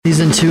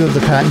season 2 of the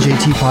Pat and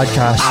JT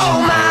podcast.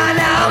 Oh man,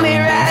 I'm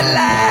here at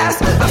last.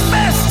 The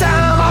best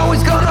time,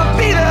 always gonna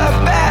be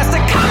the best.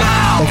 Come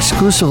on!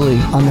 Exclusively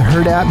on the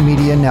Herd App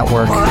Media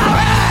Network.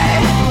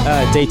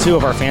 Day 2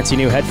 of our fancy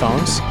new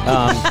headphones.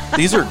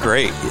 These are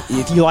great.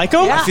 You like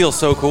them? I feel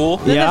so cool.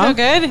 Yeah.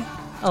 They're good.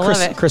 I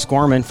love it. Chris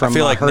Gorman from I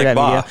feel like Herd Nick App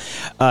Baugh.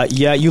 Media.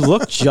 Yeah, you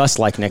look just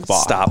like Nick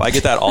Baugh. Stop. I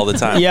get that all the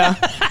time. Yeah.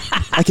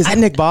 Like, is that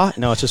Nick Baugh?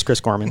 No, it's just Chris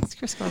Gorman. It's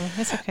Chris Gorman.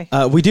 That's okay.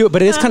 We do,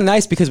 but it is kind of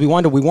nice because we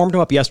warmed him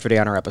up yesterday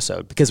on our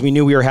episode because we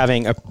knew we were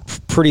having a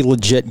pretty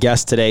legit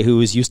guest today who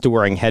is used to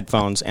wearing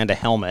headphones and a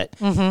helmet.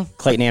 Mm-hmm.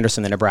 Clayton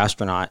Anderson, the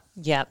Nebrastronaut.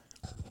 Yep.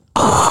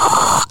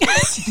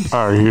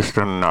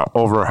 Houston,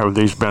 have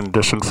these been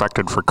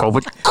disinfected for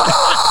COVID?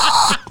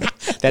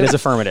 That is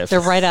affirmative. They're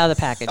right out of the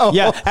package.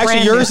 Yeah, actually,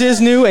 brand yours new.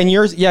 is new, and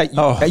yours,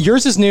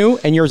 yours is new,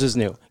 and yours is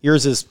new.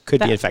 Yours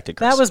could be infected,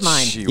 Chris. That was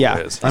mine.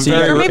 I'm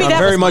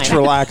very much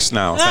relaxed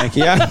now. Thank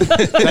you. Yeah.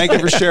 Thank you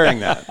for sharing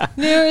that.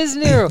 New is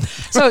new.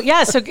 So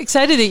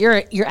excited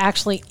that you're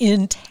actually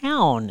in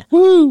town.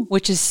 Woo!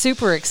 Which is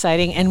super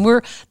exciting. And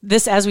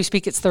as we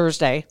speak, it's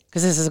Thursday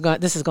because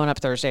this is going up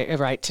Thursday,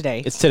 right?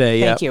 Today. It's today.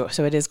 Yeah. Thank you.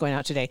 So it is going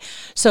out today.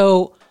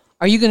 So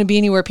are you going to be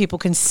anywhere people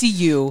can see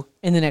you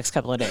in the next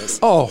couple of days?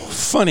 Oh,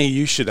 funny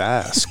you should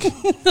ask.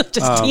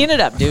 Just teeing it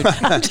up, dude.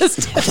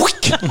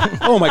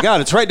 Oh my God,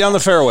 it's right down the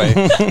fairway.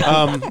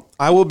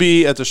 I will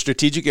be at the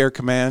Strategic Air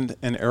Command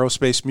and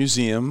Aerospace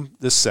Museum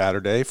this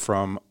Saturday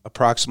from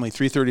approximately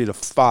 3:30 to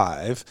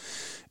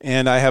 5.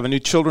 And I have a new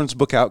children's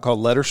book out called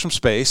Letters from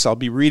Space. I'll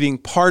be reading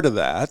part of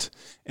that.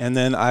 And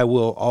then I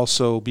will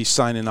also be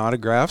signing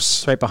autographs.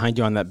 It's right behind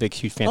you on that big,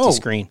 huge, fancy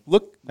screen.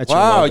 Look. That's your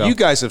wow, logo. you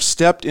guys have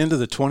stepped into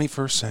the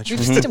 21st century.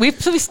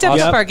 We've stepped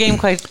up our game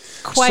quite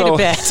a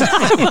bit.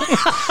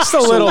 Just a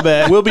little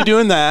bit. We'll be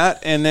doing that.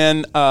 And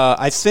then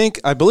I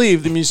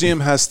believe the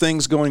museum has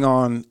things going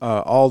on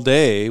all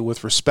day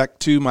with respect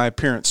to my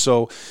appearance.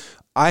 So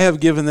I have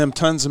given them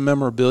tons of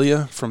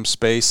memorabilia from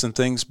space and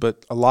things,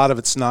 but a lot of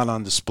it's not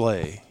on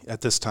display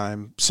at this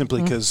time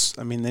simply because,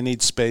 they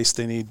need space.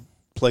 They need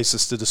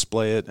places to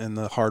display it and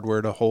the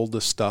hardware to hold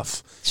the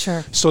stuff.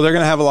 Sure. So they're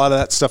going to have a lot of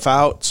that stuff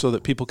out so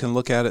that people can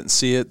look at it and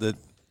see it that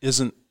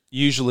isn't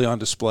usually on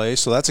display.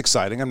 So that's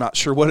exciting. I'm not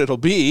sure what it'll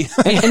be.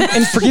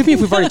 and forgive me if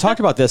we've already talked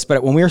about this,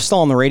 but when we were still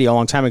on the radio a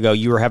long time ago,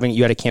 you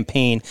had a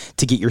campaign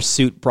to get your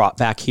suit brought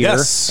back here.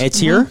 Yes. It's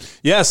here?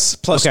 Yes,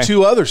 plus Okay.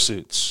 2 other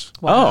suits.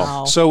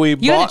 Wow. So You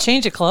had to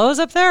change of clothes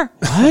up there?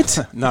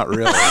 What? Not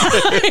really.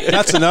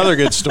 That's another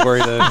good story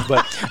though.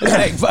 But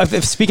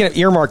Speaking of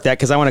earmark that,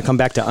 because I want to come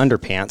back to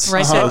underpants.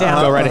 Write that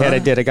down. Go right ahead. I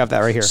did. I got that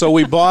right here.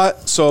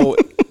 so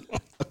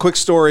a quick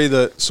story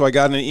so I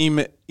got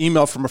an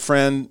email from a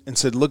friend and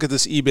said, look at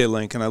this eBay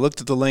link. And I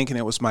looked at the link and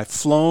it was my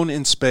flown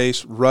in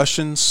space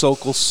Russian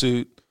Sokol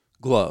suit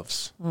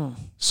gloves.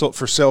 So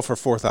for sale for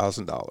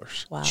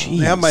 $4,000. Wow.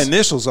 They have my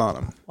initials on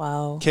them.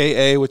 Wow.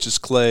 K.A., which is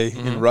clay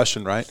in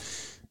Russian, right?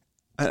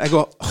 And I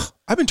go,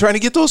 I've been trying to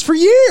get those for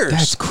years.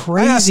 That's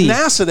crazy. I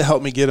asked NASA to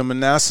help me get them,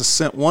 and NASA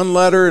sent one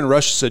letter, and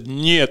Russia said,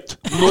 "Нет,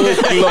 no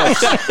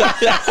gloves,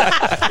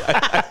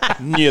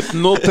 нет,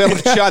 no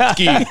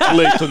perchatki,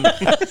 Clayton."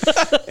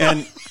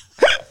 And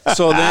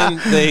so then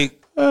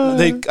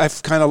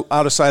I've kind of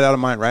out of sight, out of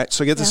mind, right?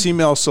 So I get this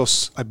email, so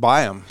I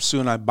buy them.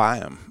 Soon I buy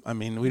them.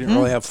 We didn't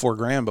really have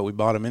 $4,000, but we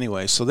bought them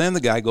anyway. So then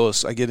the guy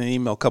goes, I get an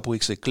email a couple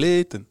weeks later,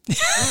 Clayton,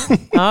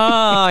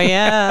 Oh,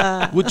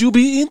 yeah. would you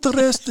be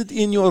interested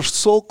in your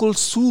Sokol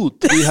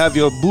suit? We have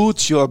your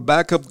boots, your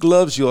backup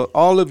gloves,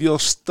 all of your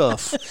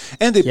stuff,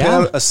 and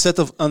a set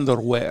of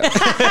underwear.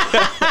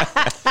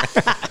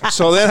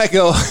 So then I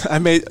go, I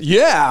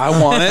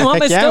want it. Want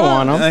my I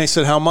want And them. I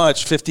said, how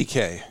much?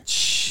 $50K.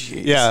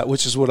 Jeez. Yeah,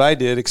 which is what I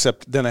did,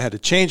 except then I had to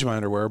change my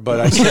underwear.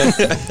 But I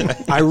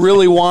said, I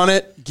really want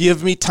it.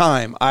 Give me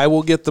time. I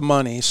will get the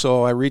money.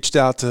 So I reached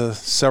out to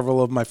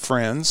several of my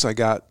friends. I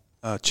got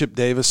Chip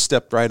Davis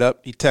stepped right up.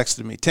 He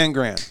texted me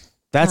 $10,000.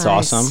 That's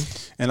Nice.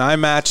 awesome. And I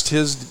matched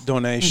his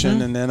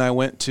donation. And then I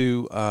went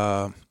to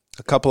a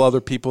couple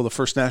other people. The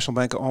First National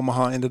Bank of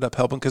Omaha ended up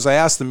helping because I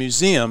asked the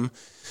museum,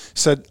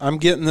 said, I'm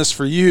getting this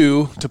for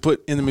you to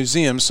put in the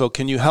museum, so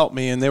can you help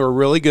me? And they were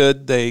really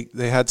good. They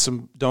had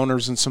some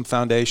donors and some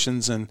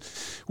foundations, and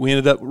we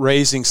ended up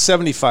raising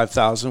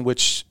 $75,000,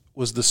 which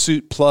was the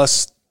suit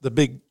plus the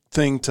big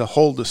thing to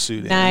hold the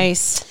suit in.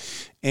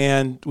 Nice.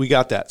 And we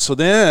got that. So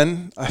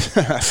then I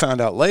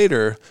found out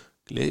later,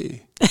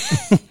 Clay,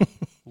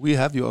 we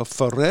have your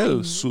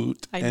Pharrell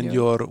suit and knew.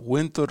 your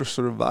winter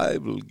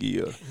survival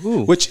gear,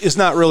 which is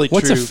not really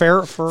What's true. a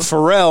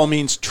Pharrell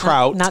means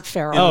trout. Not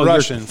feral. In Oh,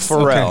 Russian,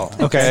 Pharrell.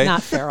 Okay. It's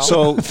not feral.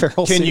 So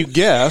Feral can suit. you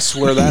guess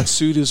where that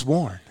suit is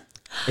worn?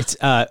 It's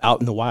out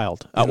in the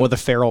wild, where the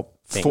feral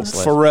things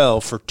live.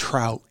 Pharrell for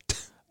trout.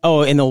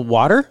 Oh, in the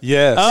water?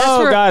 Yes.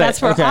 Oh, got it.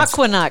 That's where Okay.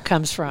 Aquanaut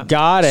comes from.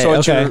 Got it. So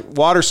it's Okay. your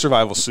water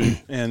survival suit,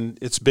 and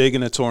it's big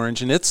and it's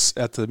orange, and it's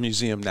at the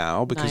museum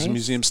now because the Nice.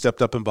 museum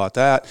stepped up and bought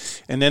that.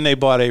 And then they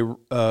bought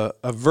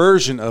a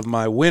version of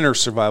my winter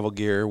survival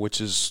gear,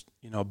 which is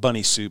a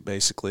bunny suit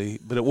basically,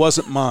 but it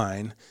wasn't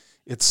mine.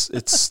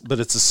 but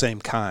it's the same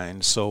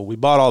kind. So we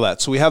bought all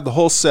that. So we have the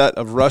whole set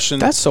of Russian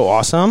That's so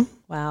awesome.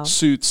 Wow.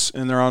 suits,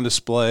 and they're on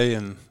display,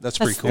 and that's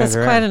pretty cool. That's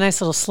quite a nice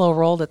little slow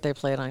roll that they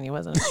played on you,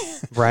 wasn't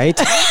it? Right?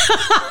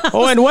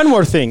 Oh, and one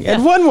more thing.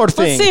 Let's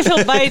see if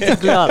he'll bite the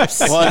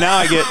gloves. Well,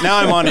 now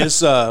I'm on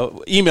his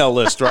email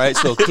list, right?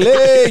 So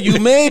Clay,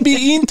 you may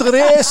be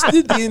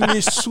interested in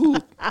this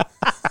suit. I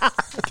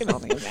can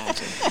only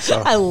imagine.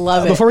 I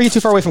love it. Before we get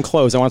too far away from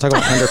clothes, I want to talk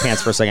about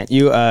underpants for a second.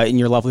 You and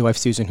your lovely wife,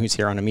 Susan, who's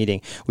here on a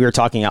meeting, we were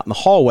talking out in the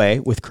hallway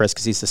with Chris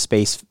because he's a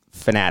space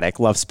fanatic,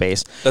 loves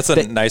space. That's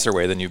a nicer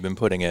way than you've been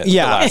putting it.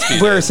 Yeah, the last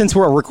few since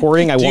we're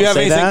recording, I Do won't you have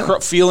say anything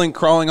that. feeling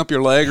crawling up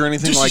your leg or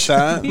anything like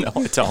that? No,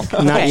 I don't.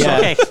 Not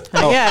yet. Okay.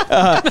 Not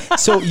yet.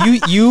 So you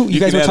guys can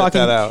were edit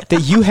talking that out.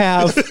 that you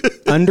have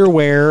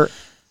underwear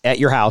at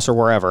your house or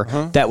wherever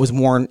that was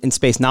worn in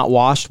space, not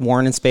washed,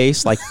 worn in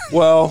space. Like,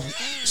 Well,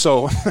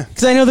 so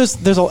because I know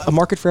there's a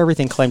market for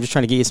everything. Clay, I'm just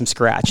trying to get you some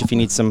scratch if you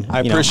need some. I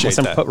appreciate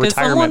some that. Does retirement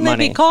someone may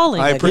money. be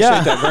calling? I Like,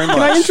 appreciate that very much.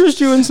 Can I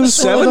interest you in some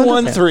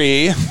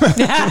 713.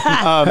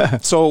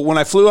 So when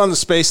I flew on the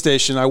space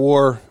station, I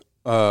wore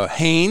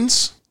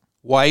Hanes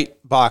white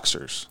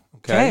boxers.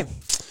 Okay.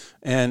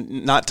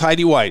 And not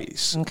tidy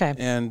whities. Okay.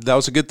 And that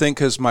was a good thing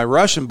because my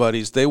Russian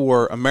buddies, they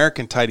wore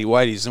American tidy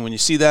whities. And when you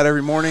see that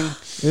every morning,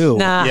 Ew.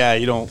 Nah. yeah,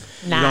 you don't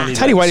need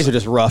Tidy those. whities are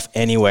just rough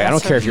anyway. I don't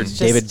That's care if you're just-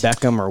 David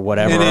Beckham or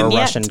whatever, And or in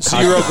Russian.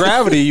 zero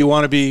gravity, you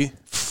want to be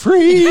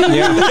free.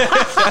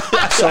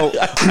 So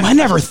I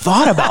never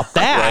thought about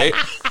that. Right?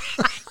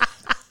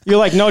 You're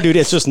like, no, dude,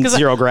 it's just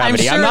zero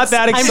gravity. I'm not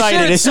that excited.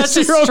 I'm sure it's just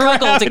such zero a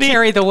struggle gravity. to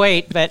carry the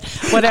weight, but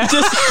whatever.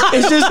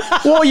 It's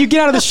just, well, you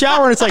get out of the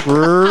shower and it's like,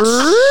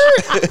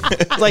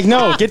 it's like,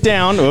 no, get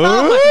down. Oh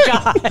my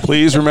God.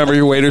 please remember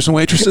your waiters and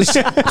waitresses.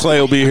 Clay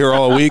will be here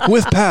all week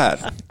with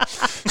Pat.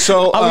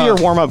 So I'll be your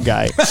warm-up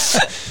guy.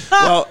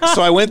 well,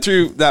 so I went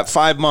through that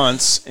 5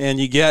 months, and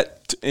you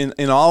get,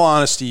 in all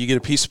honesty, you get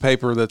a piece of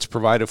paper that's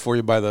provided for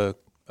you by the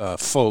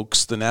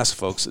folks, the NASA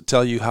folks, that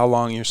tell you how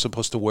long you're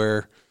supposed to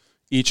wear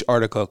each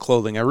article of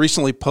clothing. I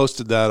recently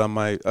posted that on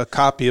a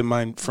copy of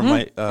mine from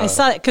my I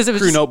saw it because it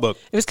was crew notebook.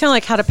 It was kind of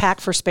like how to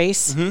pack for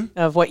space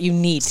of what you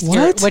need.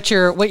 What? What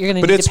you're going to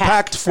need. But it's to pack.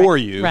 packed for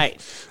you. Right.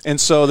 And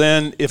so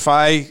then if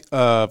I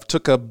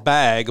took a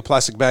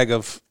plastic bag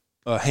of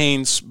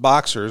Hanes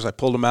boxers, I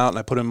pulled them out and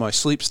I put them in my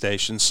sleep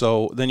station.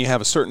 So then you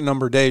have a certain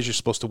number of days you're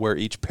supposed to wear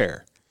each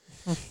pair.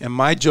 And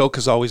my joke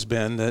has always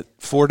been that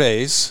 4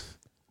 days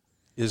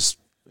is,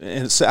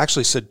 and it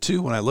actually said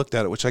 2 when I looked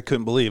at it, which I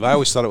couldn't believe. I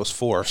always thought it was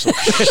 4. So.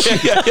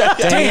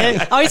 Dang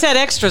it. Always had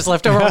extras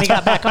left over when he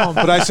got back home.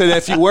 But I said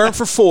if you wear them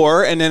for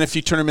 4, and then if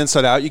you turn them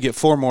inside out, you get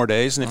 4 more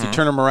days. And if you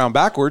turn them around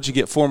backwards, you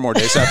get 4 more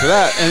days after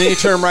that. And then you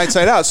turn them right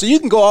side out. So you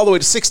can go all the way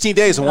to 16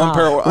 days in one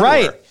pair of underwear.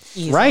 Right.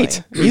 Easily.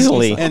 Right.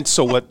 Easily. And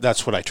so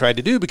that's what I tried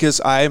to do because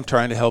I am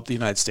trying to help the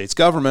United States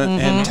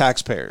government and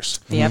taxpayers.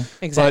 Yep,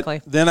 exactly.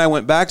 But then I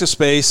went back to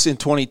space in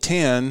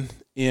 2010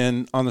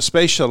 on the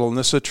space shuttle, and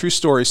this is a true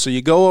story. So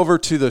you go over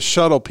to the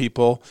shuttle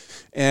people,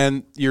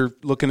 and you're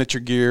looking at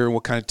your gear,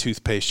 what kind of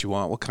toothpaste you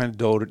want, what kind of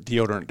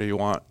deodorant do you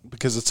want,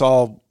 because it's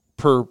all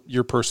per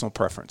your personal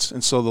preference.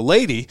 And so the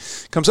lady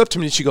comes up to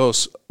me and she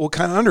goes, "What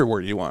kind of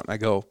underwear do you want?" I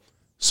go,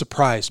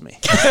 "Surprise me."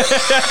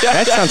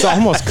 That sounds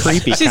almost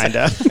creepy, kind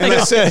of. And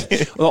I said,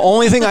 the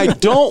only thing I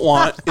don't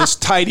want is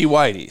tidy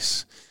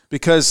whities,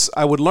 because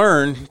I would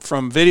learn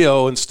from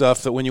video and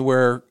stuff that when you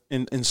wear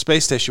in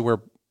space station, you wear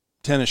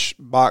tennis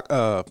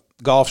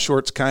golf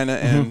shorts kind of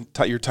and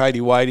your tidy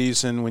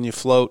whities, and when you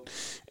float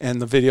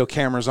and the video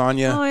camera's on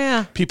you, Oh,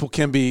 yeah. people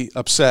can be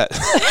upset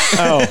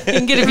You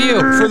can get a view.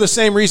 for the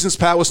same reasons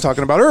Pat was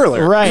talking about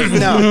earlier. Right.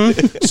 No.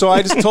 So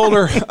I just told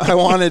her I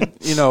wanted,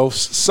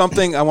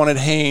 something. I wanted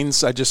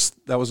Hanes.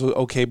 That was an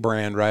okay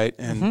brand, right?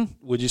 And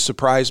would you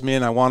surprise me?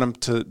 And I want them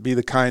to be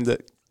the kind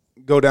that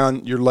go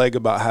down your leg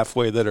about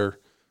halfway that are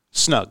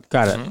snug.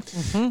 Got it.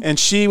 And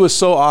she was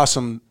so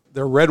awesome.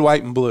 They're red,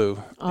 white, and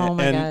blue. Oh,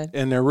 my God.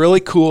 And they're really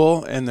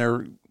cool,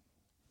 and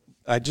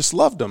I just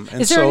loved them.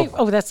 And Is there so any?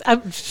 Oh, that's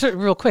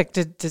real quick.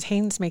 Does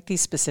Hanes make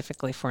these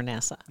specifically for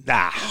NASA?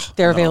 nah,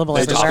 They're available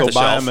they just everywhere. go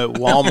buy them at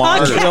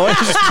Walmart or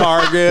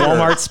Target.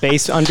 Walmart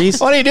space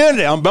undies. What are you doing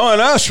today? I'm buying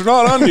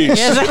astronaut undies.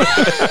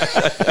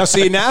 Now,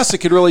 see, NASA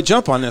could really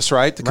jump on this,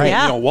 right? Because,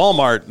 Yeah.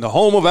 Walmart, the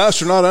home of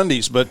astronaut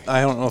undies, but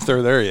I don't know if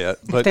they're there yet.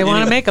 But They want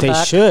to anyway, make a They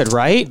buck. should,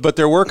 right? but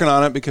they're working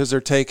on it because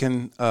they're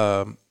taking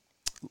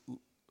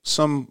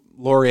some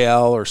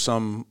L'Oreal or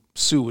some,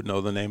 Sue would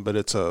know the name, but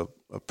it's a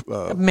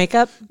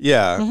Makeup.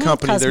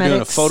 company. They're doing a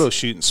Cosmetics. photo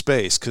shoot in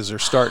space because they're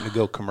starting to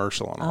go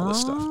commercial on all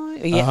this stuff.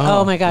 Yeah.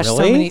 Oh my gosh. So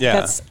really? many. Yeah.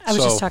 I was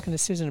So- just talking to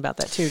Susan about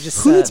that too.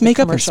 Just Who needs the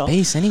makeup in commercial.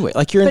 space anyway?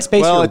 Like you're in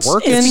space, Well, you're it's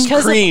working. because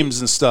of- creams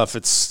and stuff.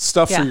 It's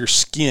stuff Yeah. for your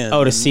skin.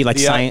 Oh, to see like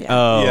The- science.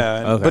 Oh,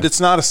 yeah. okay. But it's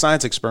not a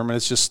science experiment.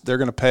 It's just they're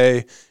going to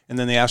pay, and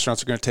then the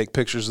astronauts are going to take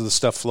pictures of the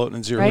stuff floating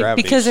in zero Right,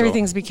 gravity. because So-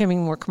 everything's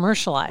becoming more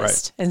commercialized.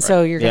 Right, And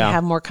so you're going to Yeah.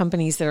 have more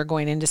companies that are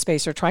going into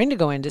space or trying to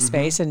go into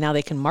space, and now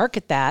they can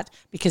market that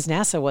because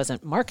NASA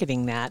wasn't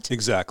marketing that.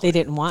 Exactly. They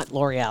didn't want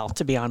L'Oreal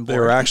to be on board. They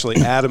were actually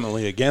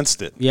adamantly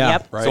against it. Yeah.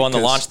 Yep. Right? So on the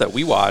 'Cause- launch that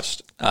we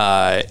watched,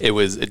 it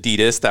was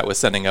Adidas that was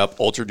sending up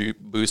Ultra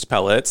Boost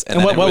pellets. And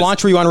then what it was,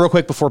 launch were you on real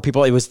quick before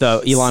people? It was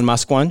the Elon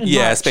Musk one?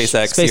 Yeah, March.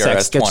 SpaceX SpaceX,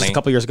 just CRS-20. a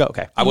couple years ago.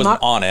 Okay. I wasn't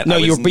on it. No, I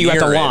was but you were at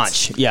the near it.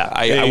 launch. Yeah.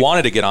 I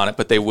wanted to get on it,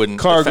 but they wouldn't.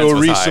 the cargo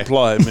fence was high.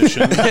 resupply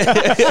mission to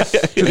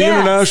the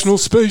International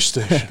Space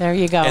Station. There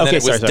you go. And then Okay,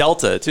 it was sorry.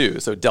 Delta too.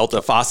 So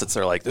Delta faucets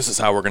are like, this is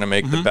how we're going to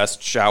make the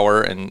best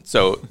shower. And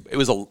so it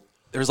was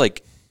there's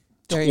like,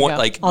 There you go.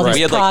 like All these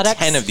we had products.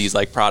 like 10 of these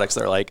like products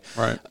that are like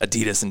Right.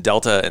 Adidas and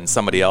Delta and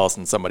somebody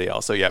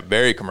else. So yeah,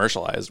 very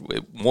commercialized,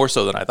 more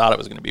so than I thought it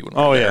was going to be when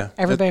we were there.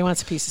 Everybody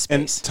wants a piece of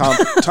And space.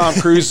 Tom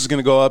Cruise is going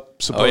to go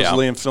up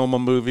supposedly yeah. and film a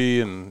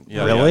movie, and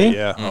Really?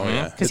 yeah. Oh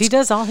yeah, Because he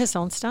does all his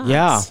own stuff.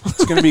 Yeah.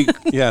 it's going to be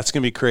it's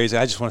going to be crazy.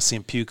 I just want to see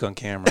him puke on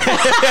camera,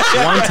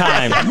 One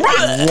time.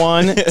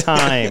 One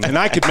time. and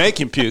I could make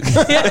him puke.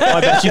 Oh,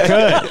 I bet you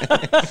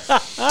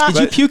could.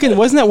 Did you puke in?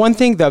 Wasn't that one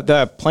thing?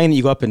 The plane that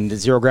you go up in, the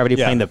zero gravity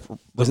Yeah. plane.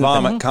 Wasn't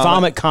Vomit that,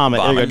 comet. Vomit comet.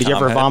 There you go. Vomit Did you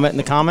ever comet. vomit in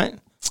the comet?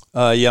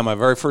 Yeah, my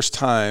very first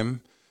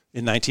time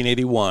in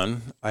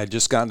 1981, I had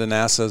just gotten to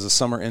NASA as a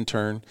summer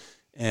intern,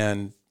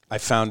 and I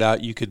found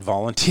out you could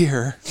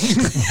volunteer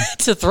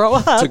To throw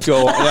up. to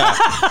go. Yeah,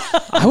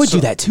 I would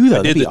do that too, though.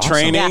 I did That'd be the awesome.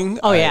 training. Yeah.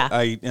 Oh,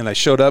 yeah. I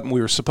showed up, and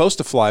we were supposed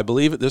to fly.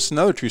 Believe it. This is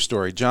another true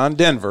story. John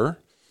Denver,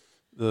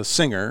 the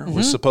singer,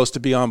 was supposed to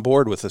be on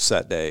board with us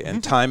that day,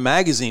 and Time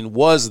Magazine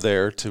was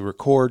there to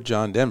record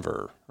John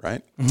Denver.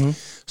 Right.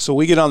 So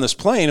we get on this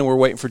plane, and we're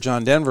waiting for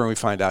John Denver, and we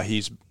find out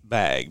he's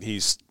bagged.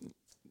 He's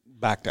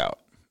backed out.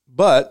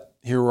 But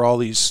here were all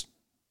these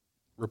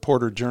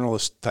reporter,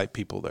 journalist type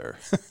people there.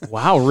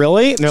 Wow,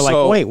 really? And they're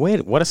So- like,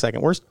 wait, what a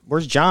second.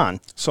 Where's John?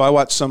 So I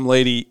watched some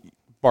lady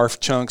barf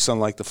chunks on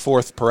like the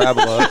fourth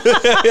parabola,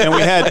 and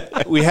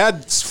we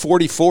had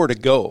 44 to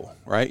go.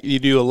 Right, you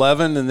do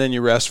 11, and then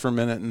you rest for a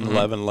minute, and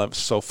 11,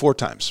 so 4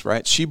 times.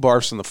 Right, she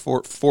barfs on the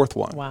fourth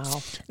one.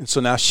 Wow. And so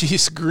now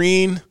she's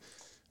green,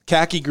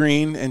 khaki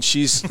green, and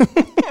she's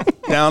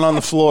down on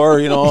the floor,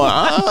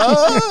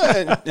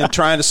 and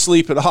trying to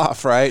sleep it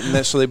off. Right, and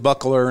then so they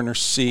buckle her in her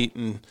seat,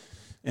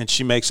 and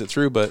she makes it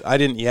through. But I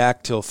didn't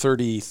yak till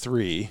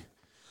 33.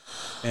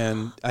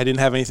 And I didn't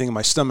have anything in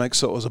my stomach,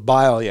 so it was a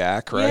bile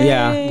yak, right?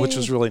 Yeah. Which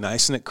was really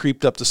nice, and it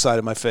creeped up the side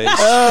of my face.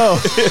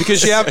 Oh,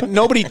 because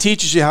nobody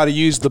teaches you how to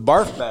use the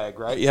barf bag,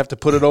 right? You have to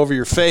put it over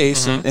your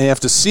face, and you have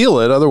to seal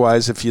it.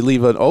 Otherwise, if you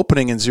leave an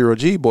opening in zero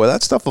G, boy,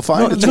 that stuff will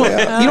find its way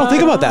out. You don't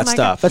think about that my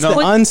stuff. God. That's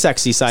the No.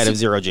 unsexy side of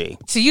zero G.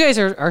 So you guys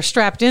are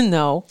strapped in,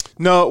 though.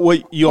 No,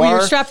 what you Well, are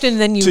you're strapped in,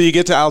 then you- till you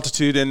get to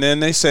altitude, and then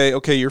they say,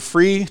 okay, you're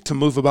free to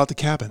move about the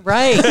cabin,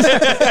 Right.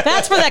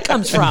 That's where that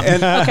comes from.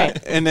 Okay.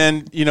 And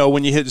then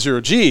when you hit zero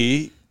G,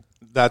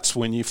 that's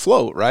when you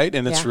float, right?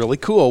 And it's Yeah. really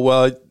cool.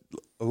 Well,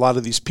 a lot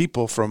of these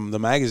people from the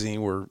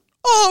magazine were,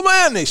 oh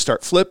man, they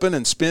start flipping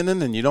and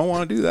spinning, and you don't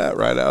want to do that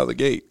right out of the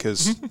gate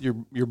because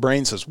your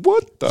brain says,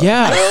 what the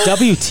Yeah, hell?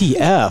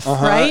 WTF.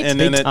 Right? And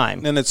Big then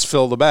time. then it's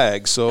fill the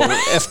bag. So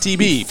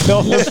FTB.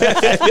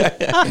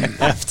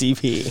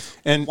 FTP.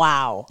 And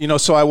Wow.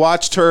 so I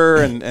watched her,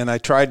 and I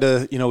tried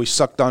to, we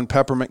sucked on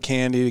peppermint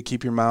candy to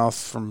keep your mouth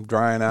from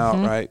drying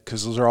out, right?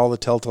 Because those are all the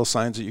telltale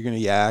signs that you're going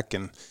to yak.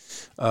 And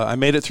I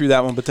made it through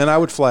that one, but then I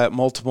would fly it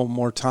multiple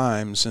more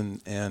times, and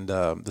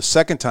the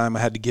second time I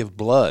had to give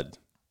blood.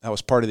 That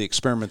was part of the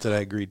experiment that I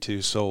agreed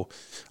to. So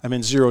I'm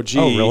in zero G,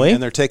 Oh, really?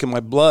 and they're taking my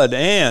blood,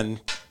 and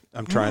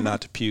I'm trying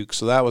not to puke.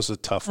 So that was a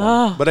tough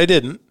one, but I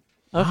didn't.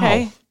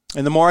 Okay.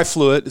 And the more I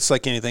flew it, it's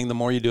like anything. The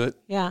more you do it,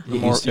 Yeah. the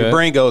more used to your it.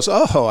 brain goes,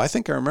 "Oh, I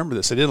think I remember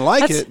this. I didn't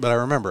like That's- it, but I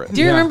remember it." Do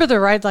you remember the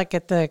ride like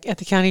at the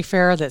county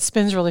fair that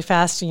spins really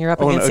fast and you're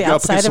up Oh, against the up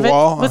outside against of the it?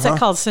 wall? What's that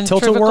called?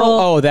 Tilt-a-whirl?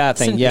 Oh, that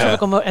thing, yeah.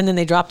 Centrifugal and then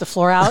they drop the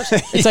floor out.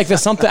 It's like the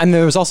something, and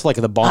there was also like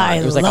the bomb. I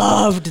It was like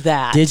loved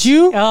that. Did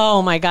you?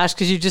 Oh my gosh,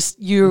 because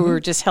you were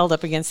just held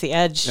up against the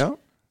edge Yeah.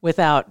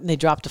 without, and they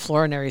dropped the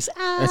floor and there's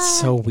That's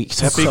so weak.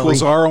 So F equals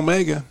crazy. R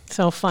omega.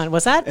 so fun.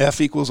 Was that?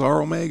 F equals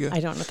R omega. I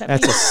don't know what that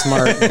That's a means.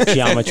 smart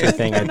geometry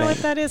thing, I I don't know what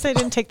think. that is. I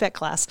didn't take that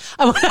class.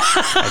 I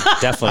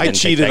definitely I didn't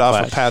take cheated that off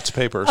class. of Pat's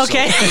paper. so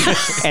Okay.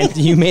 And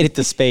you made it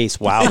to space.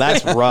 Wow,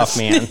 that's rough,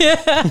 man.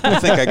 I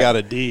think I got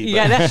a D. You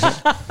but-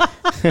 got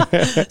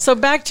it. So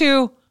back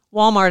to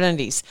Walmart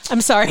undies.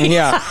 I'm sorry.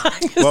 Yeah.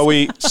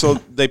 Well, so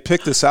they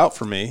picked this out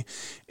for me,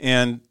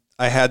 and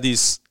I had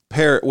these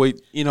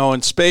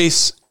in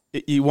space,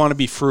 you want to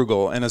be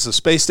frugal. And as a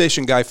space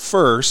station guy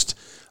first,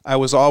 I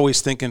was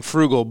always thinking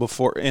frugal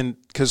before, and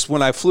because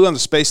when I flew on the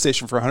space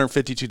station for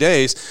 152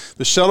 days,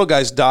 the shuttle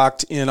guys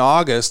docked in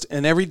August,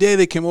 and every day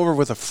they came over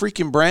with a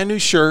freaking brand new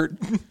shirt,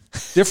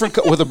 different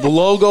with a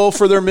logo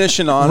for their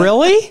mission on it.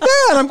 Really?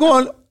 Yeah, and I'm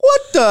going,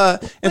 what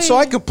the? And so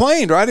I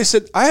complained, right? I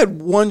said, I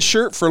had one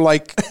shirt for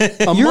like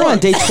a You're on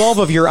month. day 12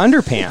 of your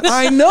underpants.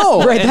 I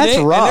know. Right, And that's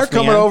and rough, they're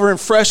coming man. over in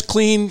fresh,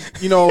 clean,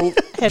 to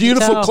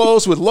beautiful toe.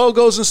 clothes with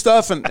logos and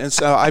stuff. And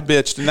so I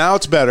bitched. And now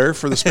it's better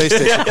for the space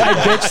station. I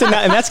bitched and,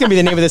 and that's going to be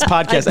the name of this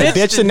podcast. I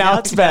bitched and now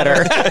it's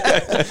better.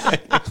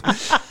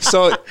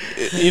 So,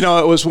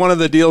 it was one of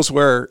the deals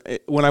where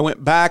when I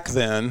went back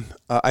then,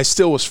 I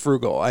still was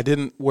frugal. I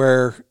didn't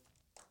wear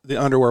the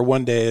underwear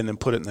one day and then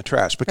put it in the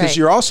trash because Right.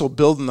 you're also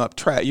building up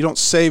trash. You don't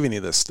save any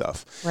of this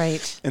stuff.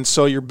 Right. And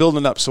so you're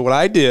building up. So what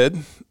I did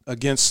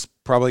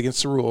probably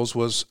against the rules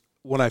was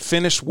when I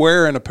finished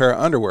wearing a pair of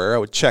underwear, I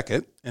would check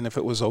it. And if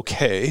it was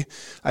okay,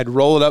 I'd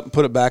roll it up and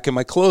put it back in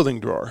my clothing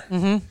drawer.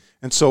 Mm-hmm.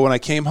 And so when I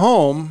came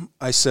home,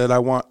 I said, I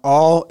want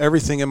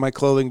everything in my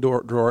clothing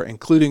drawer,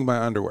 including my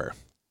underwear.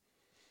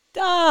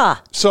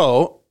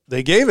 So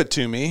they gave it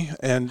to me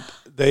and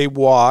they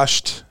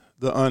washed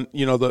the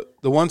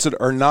ones that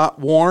are not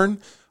worn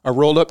are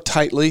rolled up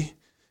tightly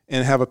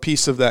and have a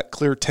piece of that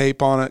clear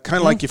tape on it, kind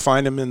of like you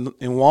find them in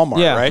Walmart,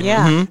 Yeah. right?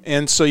 Yeah.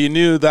 And so you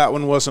knew that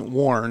one wasn't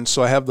worn.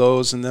 So I have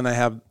those, and then I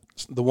have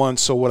the ones.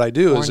 So what I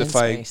do is Worn if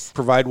in I space.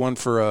 provide one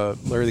for a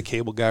Larry the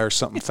Cable Guy or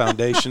something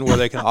foundation where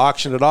they can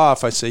auction it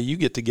off, I say, you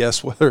get to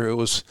guess whether it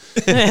was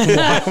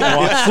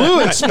it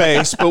flew in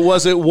space, but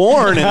was it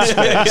worn in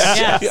space?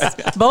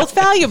 Yes. Both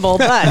valuable,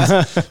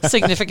 but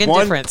significant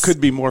One difference.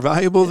 could be more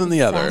valuable than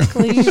the other.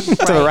 Exactly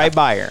To the right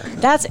buyer.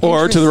 That's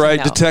Or to the right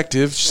interesting, though.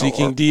 detective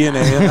seeking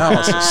DNA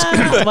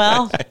analysis.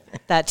 Well,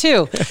 that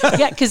too.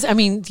 Yeah, because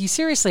you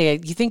seriously,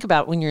 you think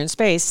about when you're in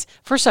space.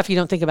 First off, you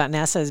don't think about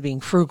NASA as being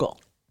frugal.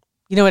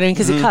 You know what I mean?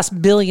 Because it costs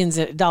billions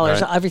of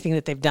dollars, Right. everything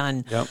that they've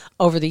done Yep.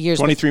 over the years.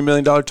 $23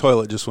 million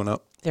toilet just went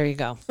up. There you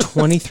go.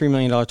 $23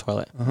 million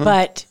toilet.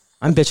 But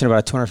I'm bitching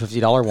about a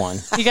 $250 one.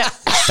 you got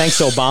Thanks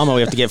to Obama,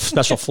 we have to get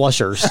special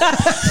flushers.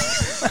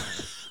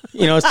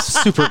 It's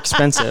super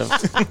expensive.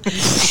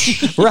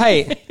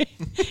 Right.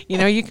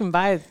 you can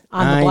buy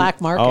on the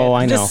black market. Oh,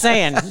 I know. Just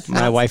saying.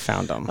 My wife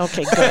found them.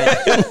 Okay,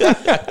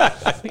 good.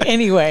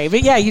 Anyway,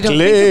 but yeah, you don't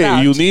think Clay,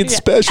 about you need yeah.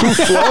 special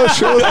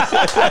flusher.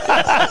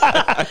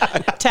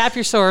 Tap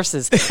your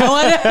sources. I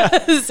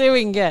want to see what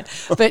we can get.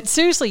 But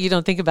seriously, you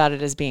don't think about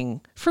it as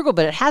being frugal,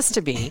 but it has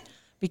to be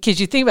because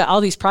you think about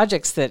all these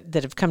projects that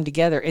have come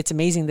together. It's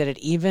amazing that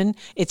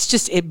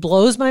it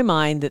blows my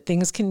mind that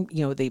things can,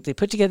 they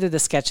put together the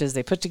sketches,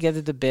 they put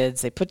together the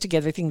bids, they put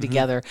together everything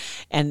together,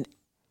 and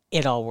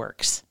it all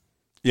works.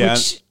 Yeah,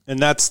 Which- and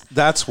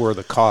that's where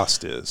the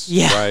cost is,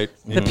 Yeah, right?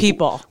 the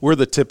people. We're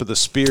the tip of the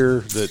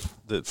spear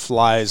that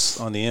flies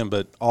on the end,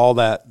 but all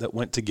that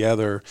went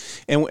together.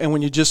 And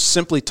when you just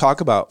simply talk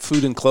about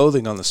food and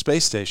clothing on the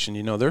space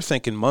station, they're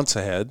thinking months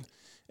ahead.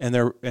 And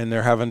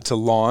they're having to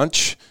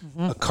launch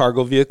a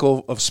cargo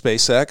vehicle of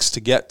SpaceX to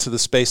get to the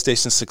space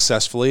station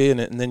successfully. And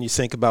then you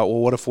think about, well,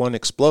 what if one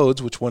explodes,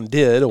 which one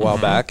did a while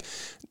back?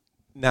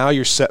 Now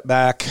you're set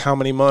back how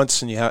many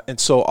months, and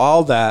so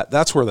all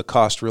that's where the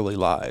cost really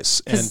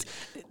lies. And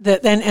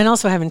And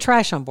also having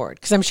trash on board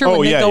because I'm sure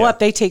when they go up,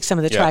 they take some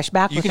of the trash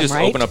back You with can them, just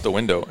right? open up the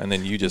window and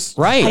then you just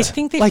Right. I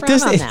think they Like frown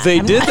this- on that. they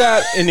I'm did not-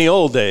 that in the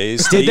old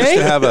days. Did Used they?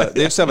 to have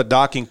a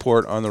docking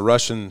port on the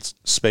Russian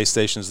space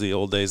stations. The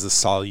old days, the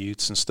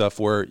Soyuz and stuff,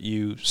 where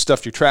you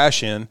stuffed your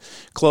trash in,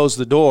 close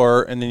the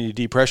door, and then you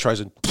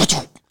depressurize and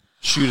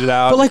shoot it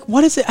out. But like,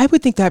 what is it? I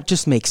would think that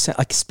just makes sense.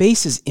 Like,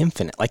 space is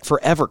infinite, like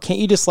forever. Can't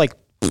you just like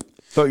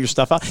throw your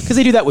stuff out? Because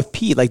they do that with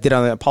Pete, like did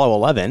on the Apollo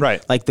 11.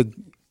 Right. Like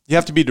you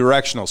have to be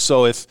directional.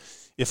 So if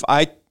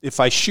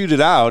I shoot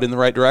it out in the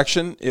right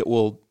direction, it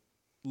will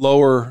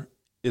lower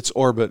its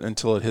orbit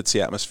until it hits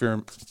the atmosphere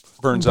and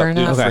burns up Burn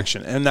due to up. Okay.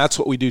 friction. And that's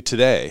what we do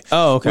today.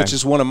 Oh, okay. Which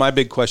is one of my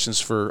big questions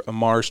for a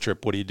Mars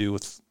trip. What do you do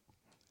with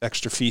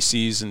extra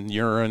feces and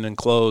urine and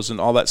clothes and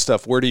all that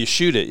stuff? Where do you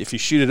shoot it? If you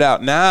shoot it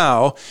out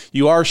now,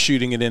 you are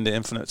shooting it into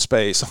infinite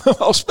space.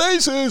 Oh,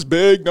 space is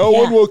big. No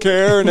one will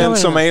care. And then one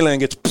some will. alien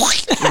gets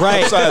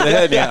right upside the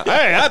head. Yeah.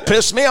 Hey, that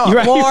pissed me off.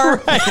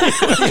 War.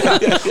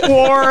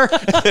 War.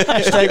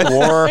 Hashtag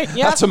war.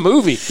 That's a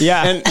movie.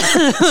 Yeah. And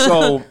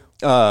so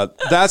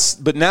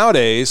but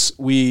nowadays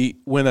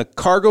when a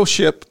cargo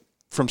ship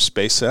from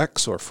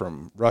SpaceX or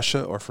from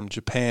Russia or from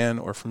Japan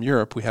or from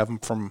Europe, we have them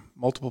from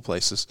multiple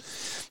places.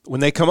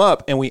 When they come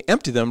up and we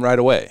empty them right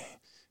away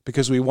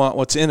because we want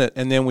what's in it,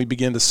 and then we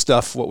begin to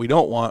stuff what we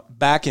don't want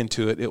back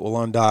into it, it will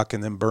undock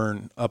and then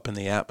burn up in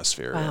the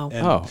atmosphere. Wow.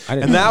 And, Oh, I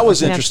didn't and know that that. was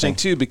That's interesting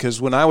too, because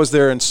when I was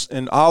there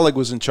and Oleg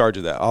was in charge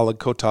of that. Oleg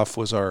Kotov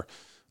was our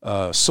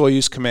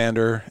Soyuz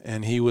commander,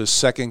 and he was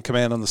second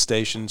command on the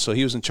station, so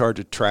he was in charge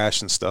of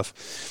trash and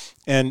stuff.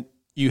 And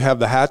you have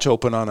the hatch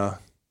open on a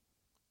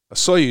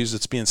Soyuz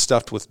that's being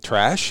stuffed with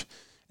trash,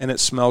 and it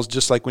smells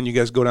just like when you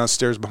guys go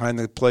downstairs behind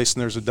the place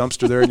and there's a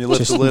dumpster there and you lift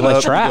Just the lid like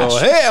up trash. and go,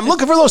 hey, I'm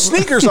looking for those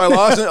sneakers I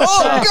lost. And,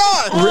 oh,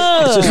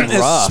 God. It's just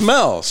rough. It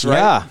smells, right?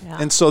 Yeah.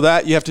 And so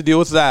that you have to deal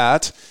with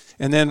that.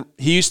 And then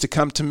he used to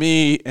come to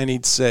me and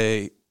he'd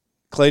say,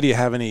 Clay, do you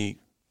have any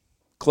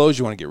clothes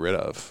you want to get rid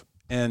of?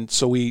 And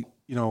so we,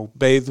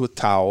 bathed with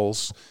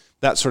towels,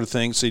 that sort of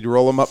thing. So he'd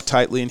roll them up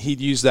tightly and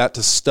he'd use that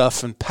to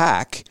stuff and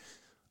pack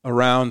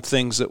around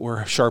things that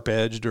were sharp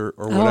edged or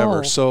whatever.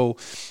 Oh. So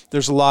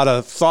there's a lot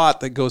of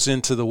thought that goes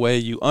into the way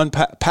you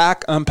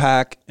unpack,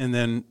 and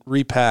then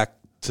repack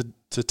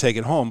to take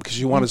it home, because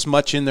you want as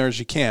much in there as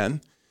you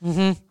can.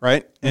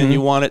 Right? And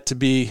you want it to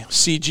be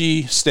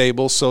CG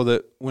stable so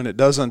that when it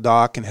does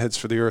undock and heads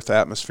for the Earth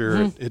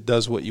atmosphere, it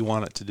does what you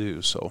want it to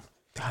to. So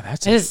God,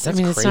 that's It's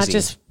crazy. not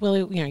just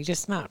Willy, you're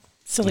just not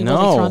silly No.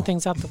 Willy throwing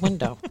things out the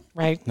window,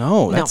 right?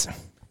 No, that's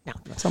No.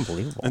 that's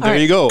unbelievable. and there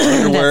you go.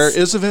 Underwear That's-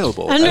 is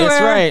available. Underwear.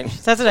 That's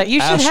right. That's it.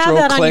 You should have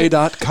that on your,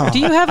 AstroClay.com. do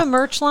you have a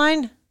merch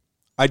line?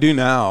 I do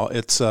now.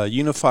 It's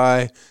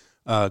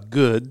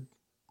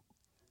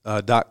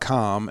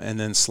unifygood.com and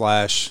then /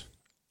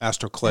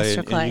 AstroClay,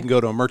 and AstroClay. you can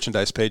go to a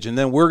merchandise page. And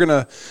then we're going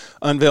to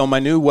unveil my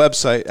new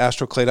website,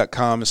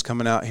 astroclay.com, is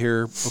coming out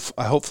here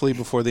hopefully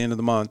before the end of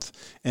the month,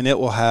 and it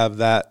will have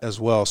that as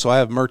well. So I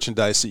have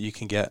merchandise that you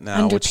can get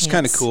now, which is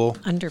kind of cool.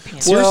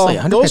 Underpants. Seriously, Well,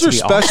 underpants those are would be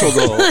special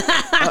though.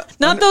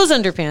 Not those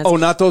underpants. Oh,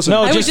 not those.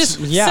 No, I was just-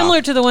 just yeah.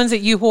 similar to the ones that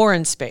you wore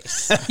in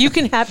space. You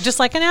can have just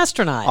like an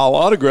astronaut. I'll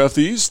autograph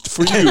these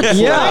for you.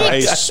 Yeah. For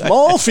a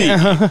small fee.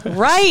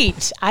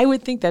 Right. I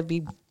would think that'd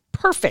be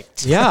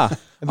perfect. Yeah, that'd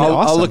be I'll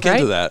awesome. look Right?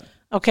 into that.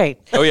 Okay.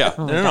 Oh yeah,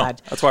 Oh, no. God.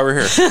 That's why we're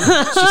here.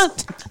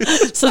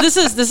 So this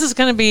is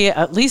going to be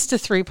at least a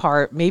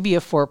 3-part, maybe a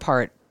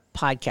 4-part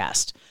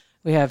podcast.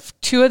 We have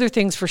 2 other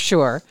things for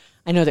sure.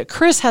 I know that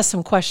Chris has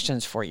some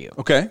questions for you.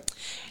 Okay.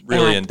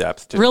 Really And in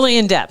depth. Too. Really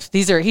in depth.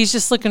 He's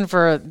just looking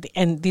for,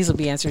 and these will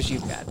be answers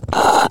you've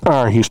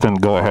got. Houston,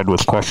 go ahead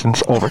with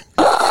questions. Over.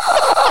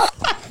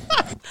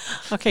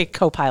 Okay,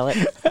 co-pilot.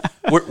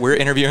 We're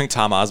interviewing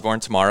Tom Osborne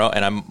tomorrow,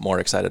 and I'm more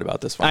excited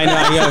about this one. I know.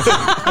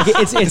 Yeah.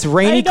 Like, it's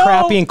rainy, I know.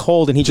 crappy, and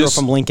cold, and he drove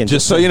from Lincoln.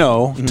 Just so you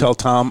know, tell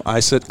Tom I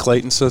said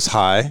Clayton says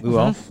hi. We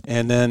will.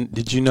 And then,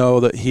 did you know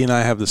that he and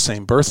I have the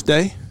same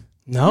birthday?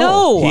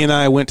 No. He and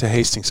I went to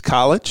Hastings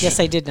College. Yes,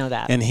 I did know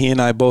that. And he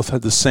and I both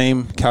had the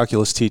same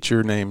calculus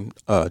teacher named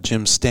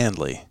Jim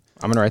Stanley,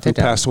 I'm gonna write who that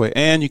down. passed away.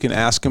 And you can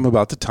ask him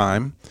about the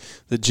time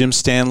that Jim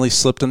Stanley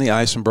slipped on the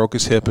ice and broke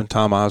his hip, and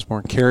Tom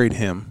Osborne carried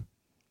him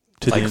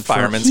to Like the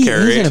fireman's He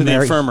carry. is to an the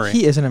Ameri- infirmary.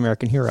 He is an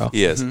American hero.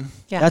 He is.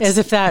 yeah, that's- as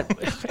if that.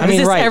 I mean,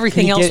 as if right.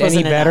 Everything Can else you get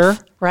wasn't any better?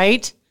 enough,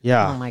 right?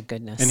 Yeah. Oh my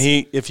goodness. And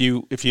he, if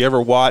you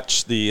ever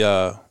watch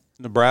the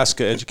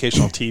Nebraska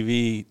educational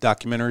TV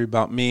documentary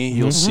about me,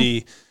 you'll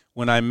see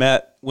when I'd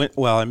met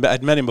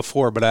him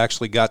before, but I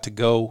actually got to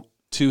go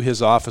to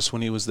his office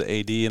when he was the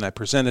AD, and I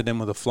presented him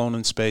with a flown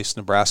in space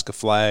Nebraska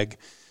flag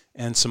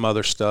and some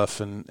other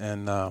stuff, and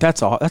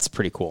That's all. That's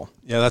pretty cool.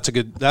 yeah, that's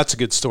a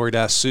good story to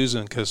ask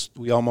Susan, because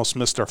we almost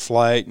missed our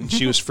flight, and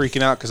she was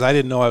freaking out because I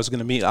didn't know I was going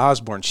to meet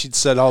Osborne. She'd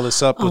set all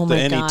this up with Oh the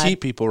my NET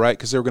God. people, right?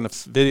 Because they were going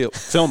to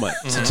film it.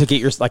 To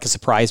get your like a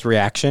surprise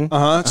reaction.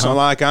 So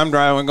like I'm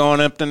driving,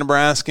 going up to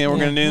Nebraska, and we're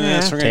going to do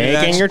this. We're going to do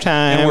that. Taking your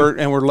time.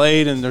 and we're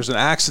late, and there's an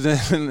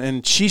accident,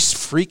 and she's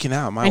freaking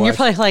out. My And you're wife,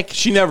 probably like,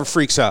 she never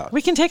freaks out.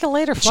 we can take a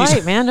later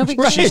flight, man. No big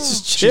deal.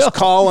 She's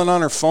calling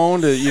on her phone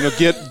to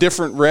get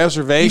different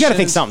reservations. You got to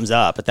think something's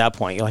up at that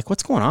point. You're like,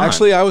 what's going on?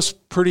 Actually, I was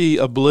pretty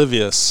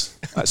oblivious.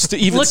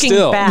 Even Looking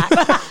still, back.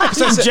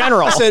 in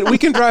general, I said we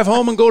can drive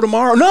home and go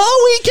tomorrow. No,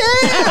 we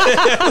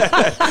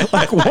can't.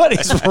 like, what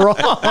is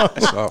wrong?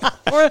 So,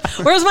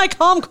 Where's my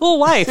calm, cool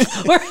wife?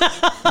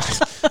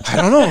 I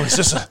don't know. It's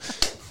just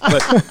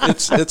but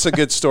it's a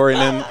good story.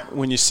 And then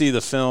when you see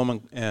the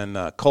film, and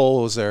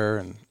Cole was there,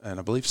 and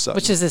I believe Sutton,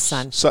 Which is his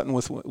son. Sutton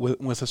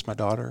with us, my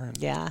daughter. And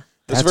Yeah.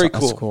 it's very That's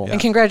cool. cool. Yeah.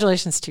 And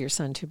congratulations to your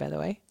son, too, by the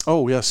way.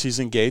 Oh yes, he's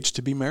engaged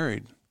to be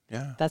married.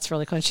 Yeah. That's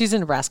really cool. And she's a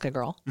Nebraska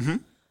girl,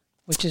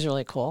 which is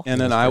really cool.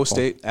 And an Iowa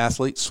State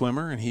athlete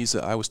swimmer, and he's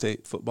an Iowa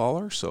State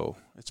footballer, so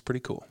it's pretty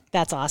cool.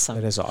 That's awesome.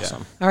 It is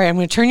awesome. All right, I'm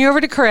going to turn you over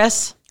to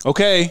Chris.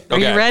 Okay. Are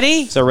you Okay.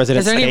 ready? So,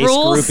 resident Is there any space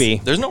rules?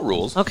 groupie. There's no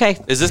rules. Okay.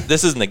 This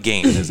isn't a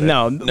game, is it?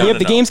 No, we have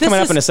the game's This coming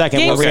up is in a second.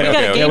 games. We're We got a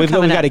gonna- game we've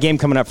coming got up. a game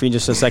coming up for you in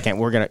just a second.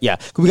 We're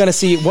gonna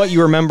see what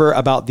you remember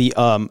about the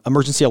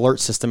emergency alert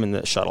system in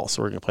the shuttle.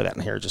 So we're gonna play that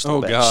in here just a Oh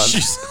little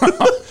bit.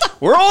 God.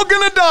 We're all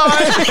gonna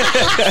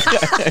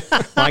die.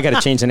 Well, I got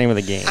to change the name of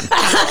the game.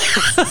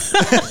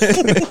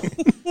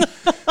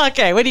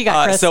 Okay, what do you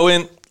got, Chris? So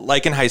in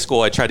high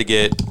school, I tried to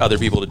get other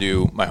people to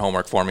do my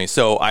homework for me.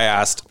 So I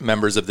asked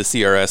members of the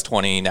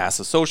CRS-20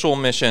 NASA social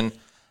mission.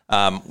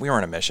 We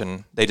weren't a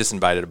mission. They just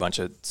invited a bunch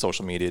of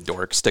social media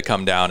dorks to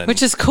come down, and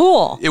Which is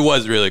cool. it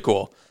was really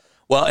cool.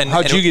 Well, and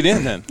How'd you get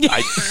in then?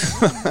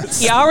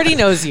 He already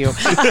knows you.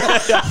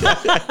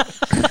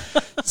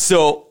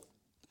 So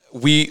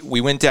we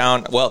went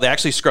down. Well, they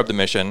actually scrubbed the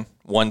mission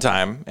one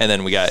time, and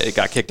then it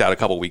got kicked out a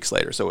couple weeks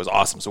later. So it was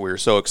awesome. So we were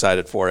so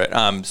excited for it.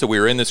 So we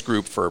were in this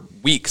group for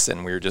weeks,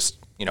 and we were just,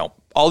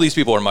 all these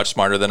people are much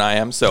smarter than I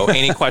am. So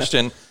any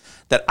question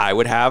that I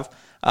would have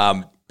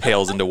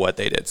pales into what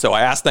they did. So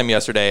I asked them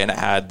yesterday, and I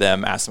had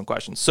them ask some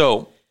questions.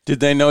 So Did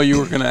they know you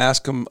were going to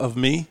ask them of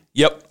me?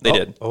 yep, they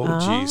did. Oh,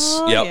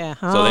 jeez. Yep. yeah.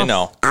 So they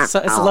know. So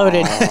it's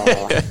loaded.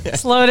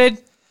 It's loaded.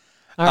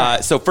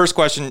 So first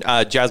question,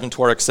 Jasmine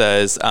Tworick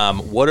says,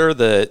 what are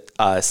the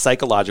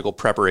psychological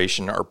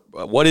preparation, or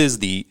what is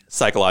the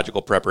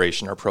psychological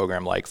preparation or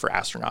program like for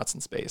astronauts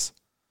in space?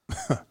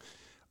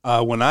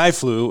 When I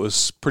flew, it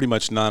was pretty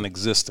much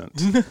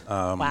non-existent.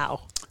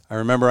 Wow. I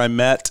remember I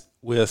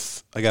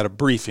got a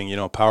briefing,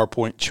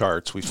 PowerPoint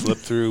charts. We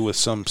flipped through with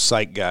some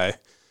psych guy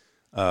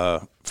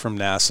from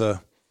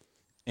NASA,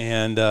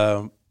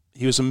 and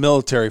he was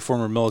a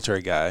former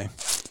military guy.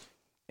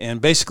 And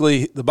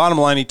basically, the bottom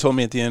line he told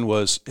me at the end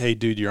was, "Hey,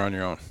 dude, you're on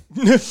your own.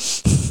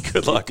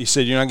 Good luck." He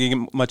said, "You're not going to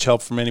get much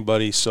help from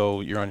anybody,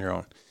 so you're on your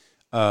own."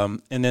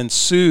 And then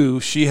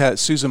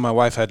Susan, my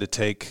wife, had to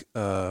take.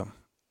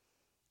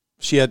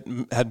 She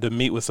had to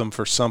meet with them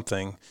for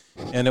something,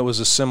 and it was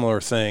a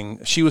similar thing.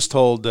 She was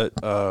told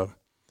that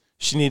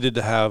she needed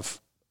to have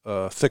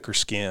thicker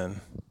skin.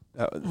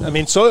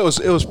 So it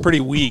was pretty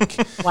weak.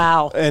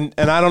 Wow. And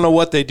I don't know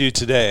what they do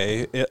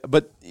today,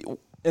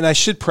 and I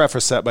should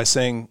preface that by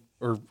saying,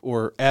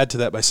 or add to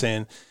that by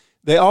saying,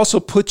 they also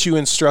put you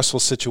in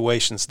stressful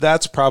situations.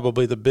 That's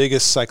probably the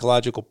biggest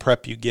psychological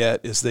prep you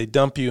get, is they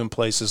dump you in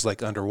places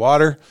like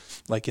underwater,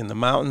 like in the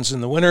mountains in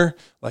the winter,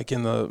 like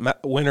in the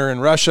winter in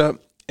Russia,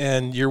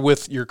 and you're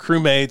with your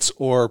crewmates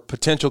or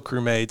potential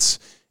crewmates,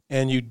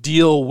 and you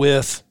deal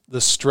with the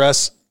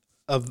stress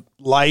of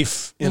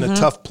life in a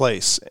tough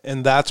place.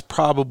 And that's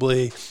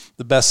probably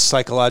the best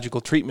psychological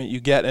treatment you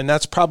get. And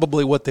that's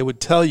probably what they would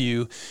tell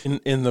you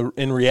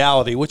in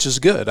reality, which is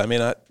good. I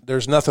mean,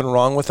 there's nothing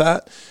wrong with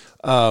that.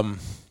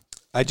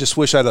 I just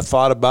wish I'd have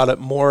thought about it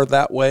more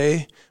that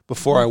way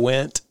before I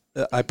went.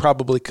 I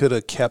probably could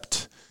have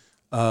kept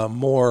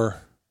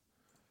more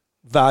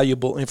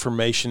valuable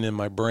information in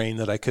my brain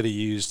that I could have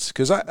used,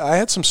 because I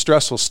had some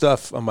stressful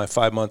stuff on my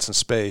 5 months in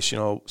space.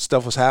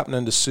 Stuff was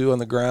happening to Sue on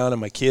the ground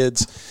and my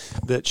kids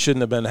that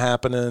shouldn't have been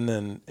happening.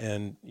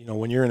 And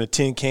when you're in a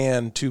tin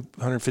can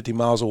 250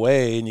 miles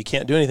away and you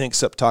can't do anything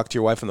except talk to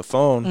your wife on the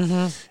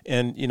phone.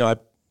 And, I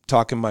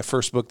talk in my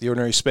first book, The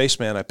Ordinary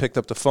Spaceman, I picked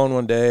up the phone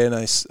one day and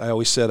I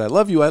always said, I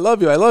love you, I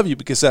love you, I love you,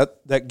 because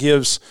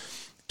that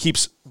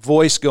keeps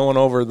voice going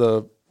over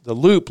the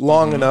loop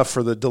long enough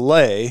for the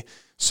delay,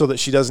 so that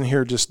she doesn't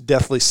hear just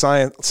deathly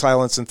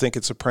silence and think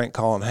it's a prank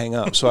call and hang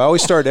up. So I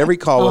always start every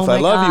call with, I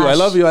love you, I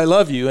love you, I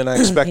love you. And I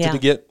expected to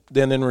get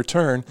then in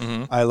return,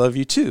 I love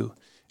you too.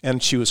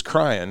 And she was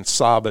crying,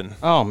 sobbing.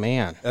 Oh,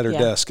 man. At her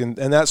desk. And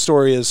that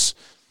story is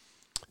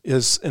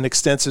an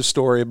extensive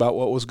story about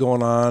what was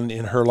going on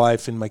in her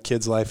life, in my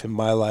kid's life, in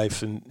my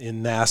life, and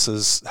in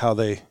NASA's, how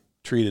they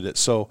treated it.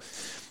 So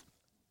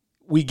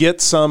we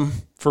get some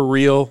for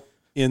real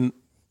in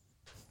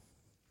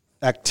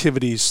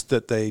activities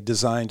that they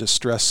design to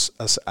stress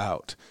us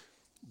out.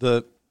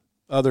 The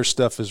other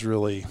stuff is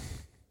really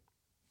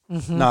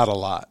not a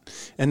lot.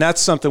 And that's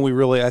something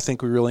I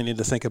think we really need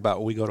to think about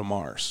when we go to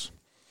Mars.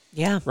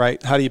 Yeah.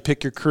 Right? How do you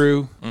pick your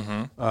crew?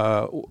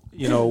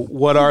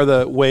 What are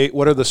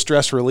the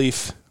stress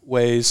relief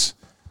ways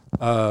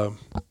that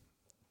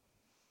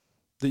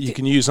you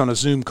can use on a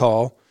Zoom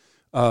call?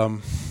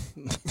 Thank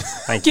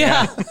you.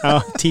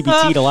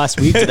 TBT to last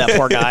week to that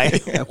poor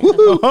guy.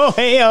 Oh,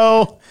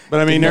 hey-oh. But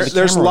I mean,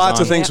 there's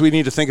lots of things we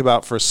need to think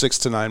about for a 6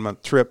 to 9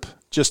 month trip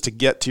just to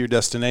get to your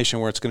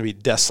destination, where it's going to be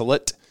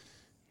desolate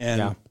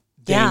and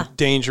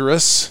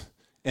dangerous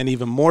and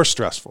even more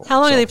stressful. How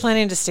long are they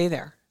planning to stay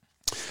there?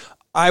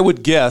 I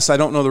would guess, I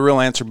don't know the real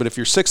answer, but if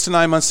you're 6 to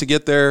 9 months to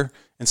get there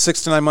and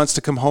 6 to 9 months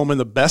to come home in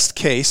the best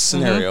case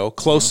scenario,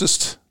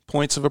 closest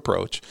points of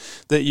approach,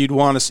 that you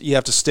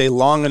have to stay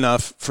long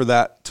enough for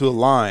that to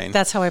align.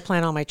 That's how I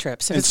plan all my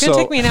trips. If it's going to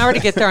take me an hour to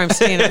get there, I'm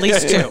staying at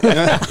least 2.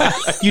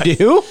 You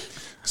do?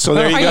 So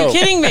there you go. Are you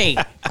kidding me?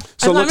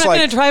 So I'm not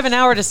going to drive an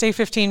hour to stay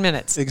 15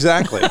 minutes.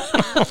 Exactly.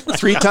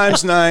 3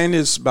 times 9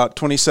 is about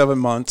 27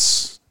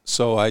 months.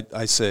 So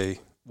I say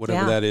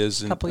whatever that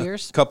is. A couple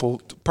years?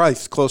 Probably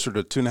closer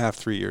to 2.5,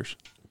 3 years.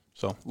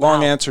 So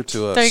long answer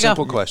to a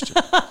simple question.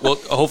 Well,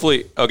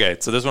 hopefully, okay.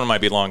 So this one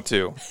might be long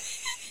too.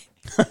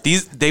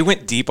 They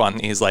went deep on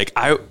these.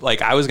 I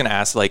was gonna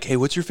ask, hey,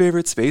 what's your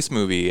favorite space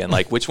movie, and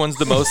which one's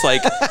the most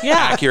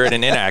accurate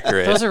and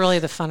inaccurate? Those are really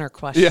the funner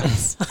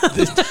questions.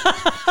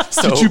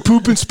 So, did you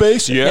poop in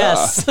space? Yeah.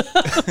 Yes.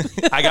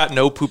 I got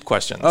no poop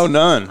questions. Oh,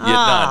 none.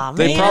 None.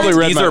 They probably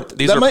read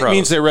these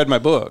means they read my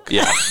book.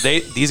 Yeah.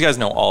 These guys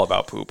know all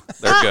about poop.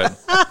 They're good.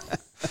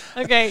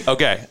 Okay.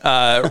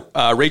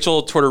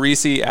 Rachel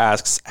Tortorisi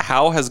asks,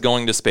 how has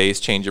going to space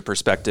changed your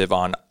perspective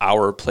on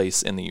our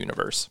place in the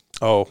universe?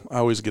 Oh, I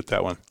always get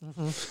that one.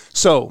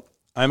 So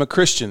I'm a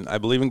Christian. I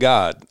believe in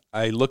God.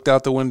 I looked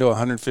out the window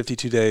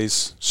 152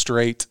 days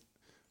straight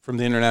from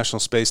the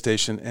International Space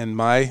Station, and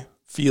my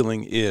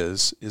feeling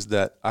is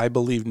that I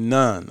believe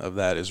none of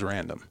that is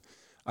random.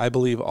 I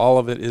believe all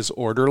of it is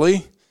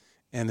orderly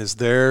and is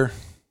there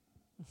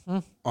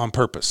on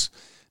purpose.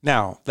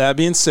 Now, that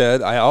being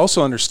said, I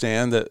also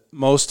understand that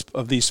most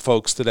of these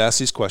folks that ask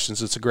these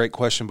questions, it's a great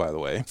question, by the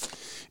way,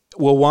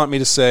 will want me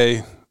to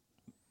say,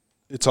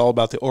 it's all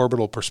about the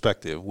orbital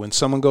perspective. When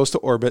someone goes to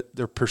orbit,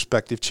 their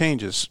perspective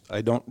changes.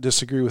 I don't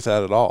disagree with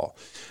that at all.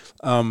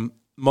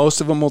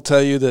 Most of them will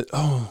tell you that,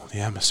 the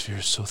atmosphere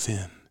is so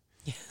thin.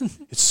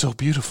 It's so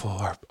beautiful,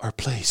 our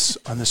place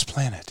on this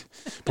planet,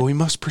 but we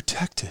must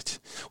protect it.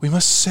 We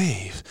must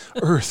save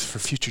Earth for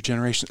future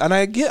generations. And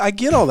I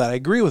get all that. I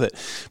agree with it.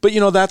 But,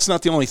 that's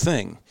not the only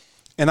thing.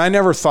 And I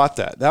never thought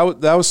that.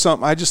 That was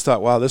something I just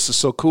thought, wow, this is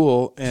so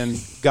cool. And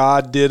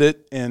God did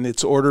it, and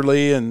it's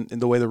orderly, and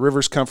the way the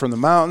rivers come from the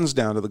mountains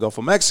down to the Gulf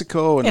of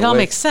Mexico. And it all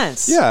makes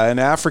sense. Yeah, and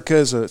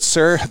Africa the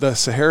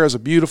Sahara is a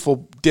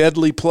beautiful,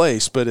 deadly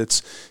place, but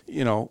it's,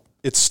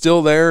 it's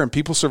still there, and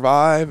people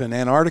survive, and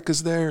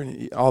Antarctica's there,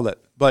 and all that.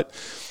 But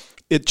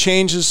it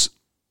changes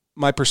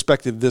my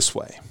perspective this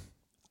way.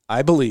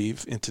 I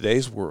believe in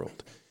today's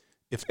world,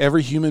 if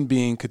every human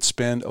being could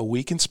spend a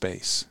week in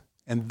space,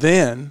 and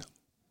then,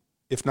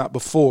 if not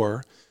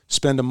before,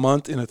 spend a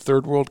month in a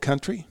third world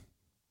country,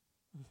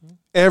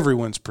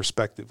 everyone's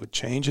perspective would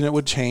change, and it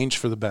would change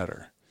for the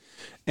better.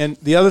 And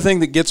the other thing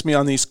that gets me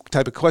on these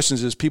type of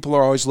questions is people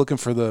are always looking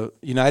for the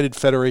United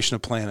Federation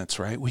of Planets,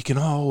 right? We can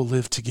all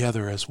live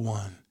together as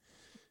one.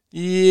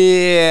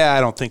 Yeah, I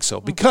don't think so.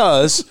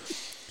 Because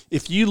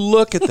if you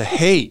look at the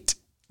hate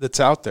that's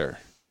out there,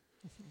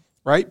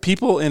 right?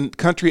 People in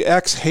country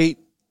X hate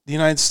the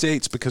United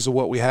States because of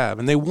what we have.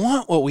 And they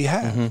want what we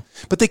have,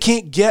 but they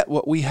can't get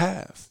what we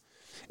have.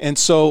 And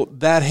so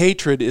that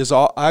hatred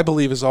I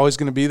believe is always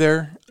going to be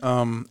there.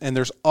 And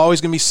there's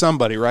always going to be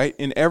somebody, right?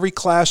 In every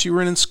class you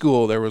were in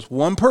school, there was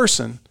one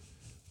person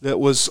that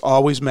was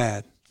always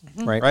mad.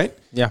 Right?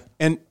 Yeah.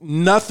 And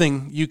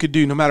nothing you could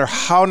do, no matter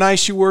how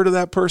nice you were to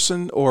that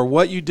person or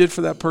what you did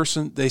for that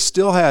person, they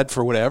still had,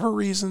 for whatever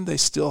reason, they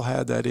still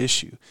had that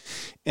issue.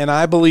 And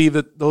I believe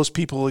that those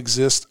people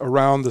exist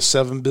around the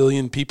 7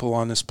 billion people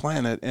on this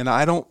planet. And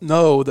I don't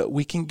know that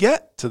we can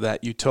get to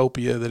that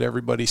utopia that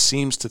everybody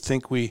seems to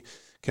think we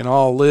can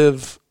all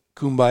live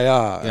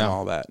kumbaya and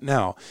all that.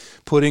 Now,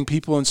 putting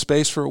people in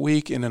space for a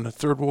week and in a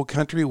third world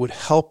country would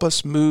help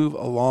us move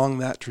along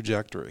that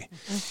trajectory.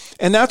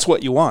 And that's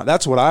what you want.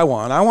 That's what I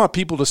want. I want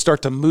people to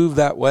start to move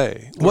that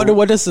way.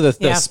 What does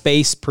the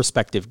space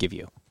perspective give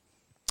you?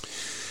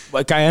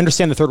 Like, I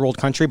understand the third world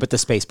country, but the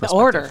space perspective.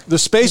 The order. The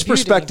space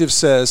perspective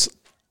says,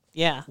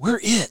 yeah, we're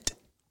it.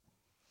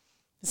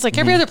 It's like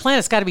every other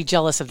planet's got to be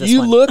jealous of this You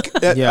one.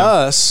 look at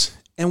us,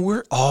 and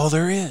we're all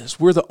there is.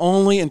 We're the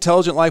only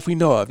intelligent life we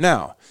know of.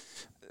 Now,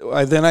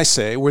 then I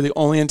say we're the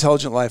only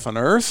intelligent life on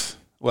Earth.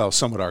 Well,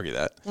 some would argue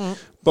that.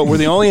 But we're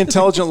the only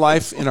intelligent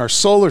life in our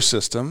solar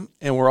system,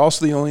 and we're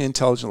also the only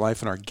intelligent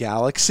life in our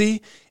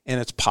galaxy, and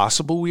it's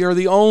possible we are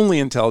the only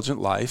intelligent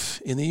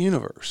life in the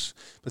universe.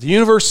 But the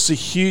universe is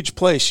a huge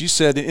place. You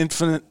said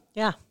infinite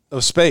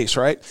of space,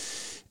 right?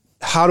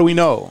 How do we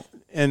know?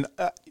 And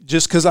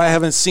just because I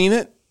haven't seen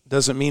it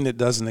doesn't mean it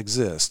doesn't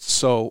exist.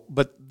 So,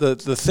 but the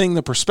thing,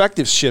 the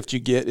perspective shift you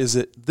get is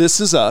that this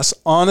is us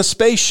on a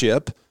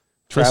spaceship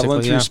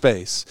traveling through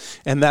space.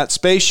 And that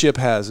spaceship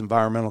has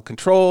environmental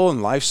control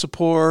and life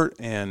support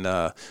and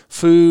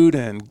food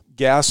and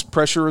gas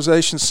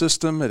pressurization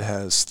system. It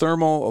has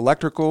thermal,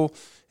 electrical.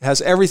 It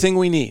has everything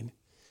we need.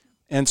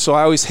 And so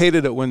I always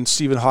hated it when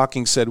Stephen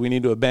Hawking said we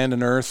need to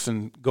abandon Earth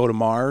and go to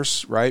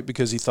Mars, right?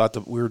 Because he thought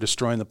that we were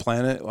destroying the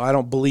planet. Well, I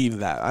don't believe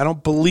that. I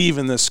don't believe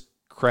in this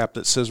crap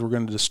that says we're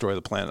going to destroy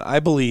the planet. I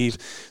believe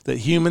that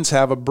humans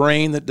have a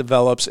brain that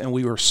develops, and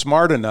we were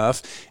smart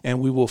enough, and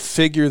we will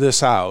figure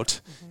this out,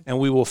 and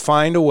we will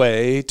find a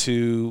way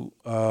to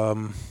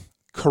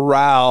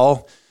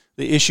corral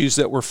the issues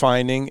that we're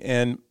finding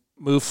and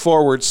move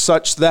forward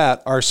such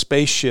that our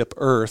spaceship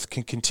Earth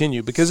can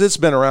continue, because it's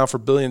been around for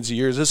billions of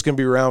years. It's going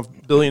to be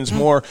around billions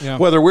more,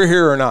 whether we're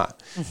here or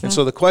not. And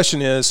so the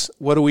question is,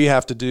 what do we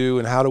have to do,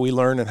 and how do we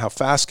learn, and how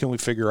fast can we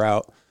figure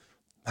out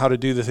how to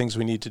do the things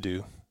we need to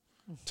do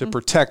to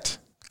protect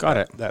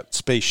that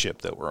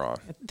spaceship that we're on?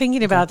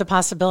 Thinking about the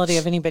possibility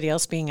of anybody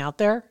else being out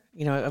there,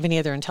 of any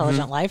other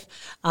intelligent life.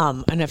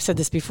 And I've said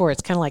this before,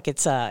 it's kind of like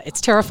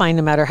it's terrifying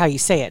no matter how you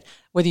say it,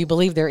 whether you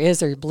believe there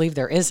is or you believe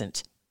there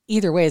isn't.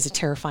 Either way is a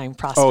terrifying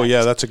prospect. Oh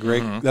yeah, that's a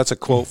great. That's a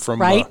quote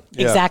from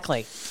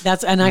Exactly.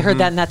 And I heard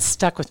that, and that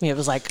stuck with me. It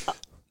was like,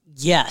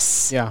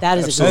 yes, that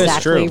is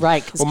exactly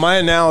right. Well, my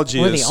analogy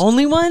is we're the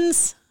only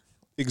ones.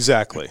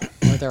 Exactly.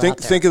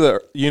 Think of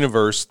the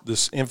universe.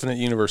 This infinite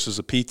universe is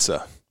a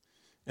pizza,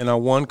 and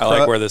on one I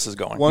like where this is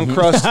going. One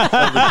crust of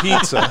the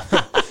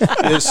pizza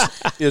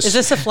is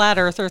this a flat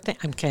earther thing?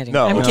 I'm kidding.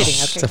 No, I'm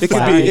kidding.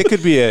 Okay. It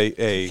could be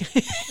a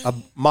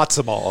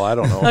matzo ball. I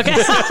don't know. Okay.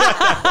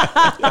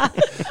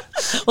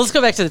 Well, let's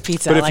go back to the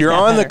pizza. But if you're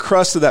on the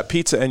crust of that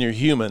pizza and you're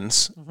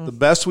humans, the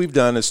best we've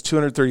done is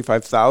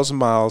 235,000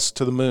 miles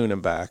to the moon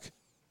and back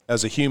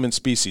as a human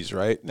species,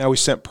 right? Now we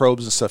sent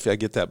probes and stuff. Yeah, I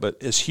get that.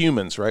 But as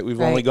humans, right,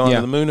 we've only gone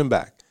to the moon and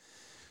back.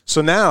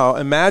 So now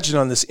imagine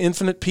on this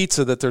infinite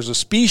pizza that there's a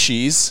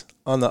species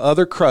on the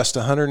other crust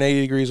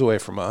 180 degrees away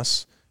from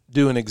us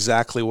doing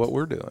exactly what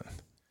we're doing.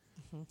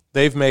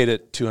 They've made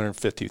it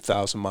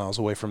 250,000 miles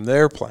away from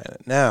their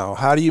planet. Now,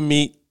 how do you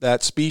meet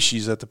that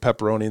species at the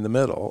pepperoni in the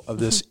middle of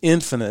this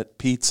infinite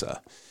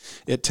pizza?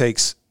 It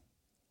takes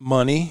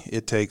money,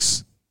 it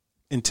takes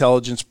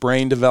intelligence,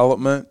 brain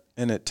development,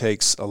 and it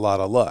takes a lot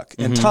of luck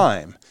and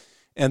time.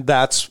 And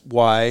that's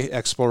why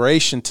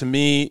exploration, to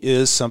me,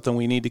 is something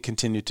we need to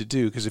continue to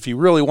do. Because if you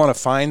really want to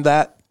find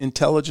that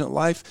intelligent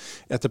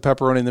life at the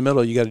pepperoni in the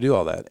middle, you got to do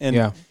all that.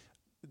 And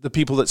the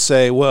people that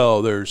say,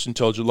 well, there's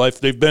intelligent life,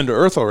 they've been to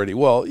Earth already.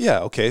 Well, yeah,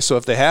 okay. So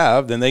if they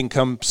have, then they can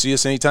come see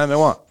us anytime they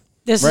want.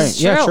 This is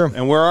true. Yeah, sure.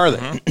 And where are they?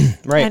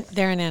 Right. And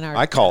they're in Antarctica.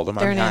 I called them.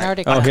 They're in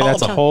Antarctica. Oh, okay,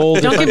 that's a whole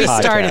Don't different get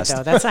me started, podcast.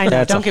 though. That's I know.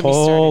 That's Don't a get me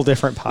whole started.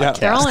 different podcast.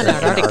 They're all in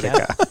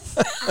Antarctica.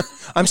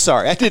 I'm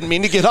sorry. I didn't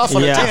mean to get off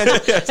on a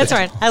tangent. That's all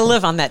right. I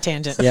live on that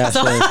tangent. Yeah,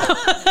 So-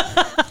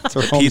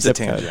 sure. Pizza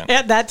tangent.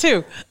 yeah, that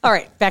too. All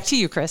right, back to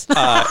you, Chris.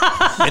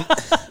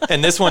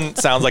 And this one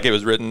sounds like it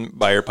was written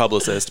by your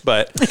publicist,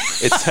 but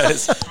it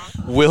says,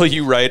 will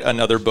you write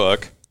another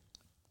book?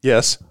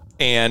 Yes.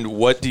 And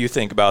what do you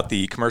think about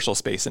the commercial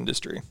space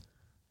industry?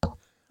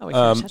 Oh, we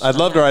kinda touched I'd on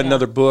love to that, write yeah.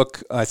 another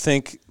book. I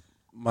think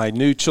my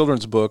new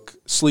children's book,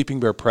 Sleeping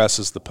Bear Press,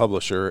 is the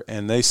publisher,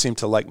 and they seem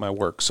to like my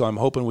work. So I'm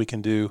hoping we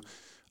can do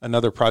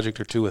another project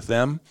or two with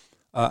them.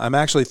 I'm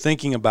actually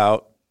thinking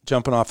about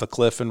jumping off a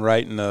cliff and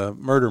writing a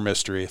murder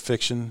mystery, a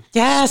fiction.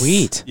 Yes.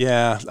 Sweet.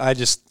 Yeah,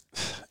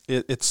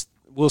 it's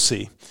we'll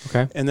see.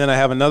 Okay. And then I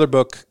have another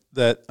book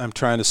that I'm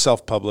trying to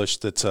self-publish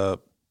that's a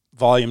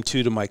volume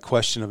 2 to my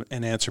question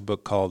and answer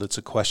book called It's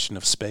a Question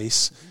of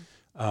Space.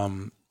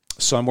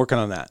 So I'm working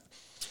on that.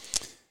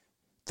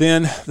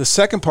 Then the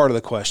second part of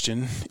the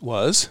question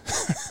was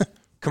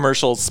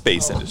Commercial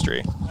space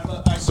industry.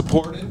 I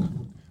support it.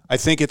 I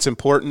think it's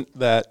important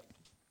that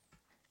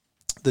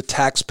the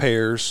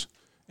taxpayers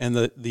and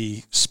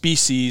the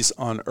species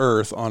on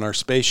Earth, on our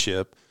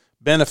spaceship,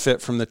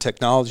 benefit from the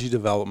technology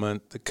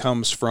development that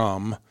comes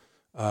from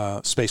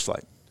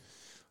spaceflight.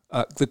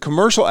 The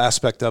commercial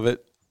aspect of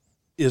it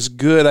is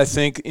good, I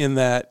think, in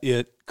that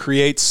it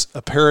creates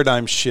a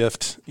paradigm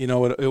shift. You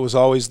know, it was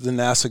always the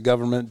NASA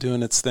government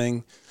doing its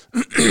thing,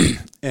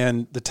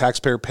 and the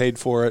taxpayer paid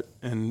for it,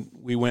 and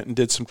we went and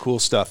did some cool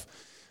stuff.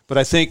 But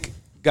I think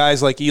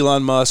guys like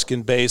Elon Musk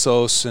and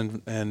Bezos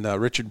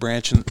and Richard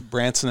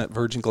Branson at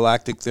Virgin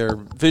Galactic, they're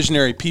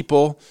visionary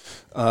people.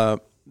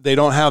 They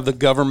don't have the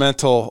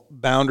governmental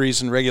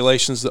boundaries and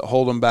regulations that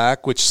hold them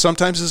back, which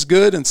sometimes is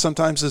good and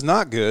sometimes is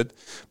not good,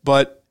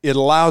 but it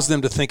allows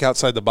them to think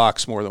outside the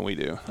box more than we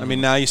do. I mean,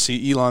 now you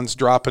see Elon's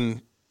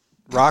dropping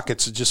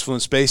rockets that just flew in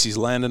space. He's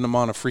landing them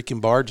on a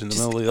freaking barge in the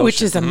middle of the ocean.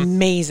 Which is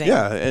amazing.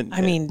 Yeah, and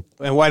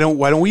why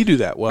don't we do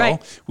that? Well,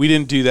 Right. we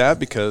didn't do that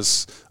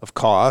because of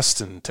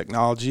cost and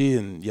technology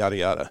and yada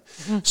yada.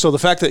 So the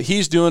fact that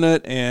he's doing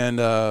it and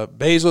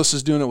Bezos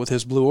is doing it with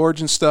his Blue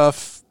Origin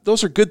stuff,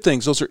 those are good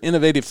things. Those are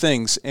innovative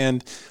things,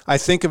 and I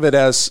think of it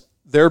as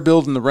they're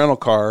building the rental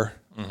car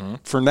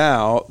for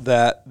now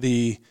that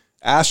the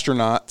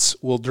astronauts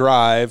will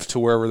drive to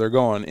wherever they're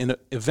going, and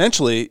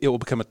eventually it will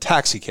become a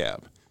taxi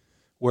cab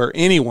where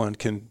anyone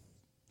can.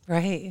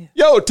 Right.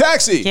 Yo,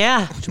 taxi!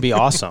 Yeah. To be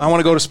awesome. I want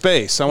to go to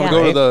space. I want to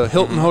Yeah. go to the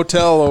Hilton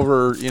Hotel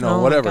over,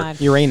 Oh, whatever. my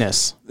God.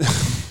 Uranus.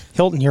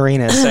 Hilton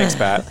Uranus. Thanks,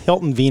 Pat.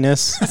 Hilton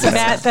Venus.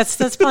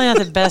 That's probably not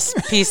the best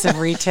piece of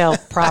retail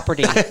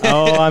property.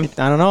 Oh, I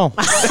don't know.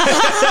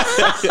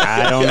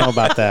 I don't know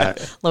about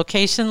that.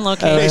 Location.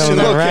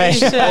 Right.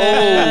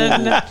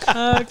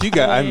 You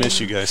guys, I miss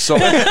you guys so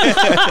much.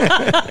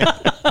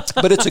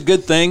 But it's a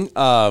good thing.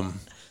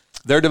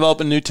 They're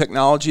developing new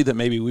technology that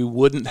maybe we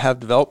wouldn't have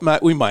developed.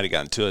 We might have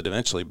gotten to it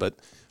eventually, but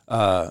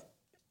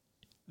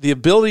the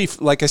ability,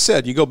 like I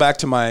said, you go back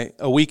to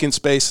a week in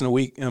space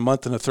and a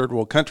month in a third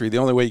world country. The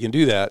only way you can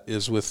do that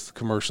is with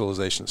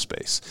commercialization of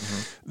space.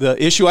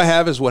 The issue I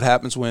have is what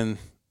happens when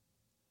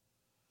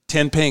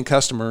 10 paying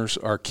customers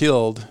are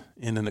killed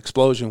in an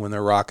explosion when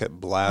their rocket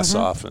blasts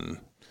off and.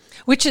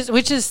 Which is,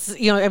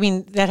 I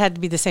mean, that had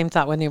to be the same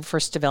thought when they were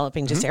first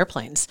developing just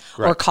airplanes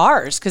or Right.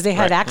 cars, because they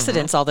had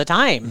accidents all the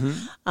time.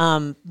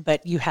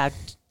 But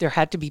there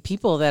had to be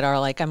people that are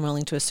like, I'm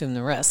willing to assume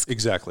the risk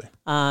Exactly.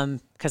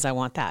 because I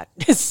want that.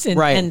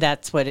 Right. And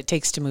that's what it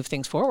takes to move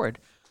things forward.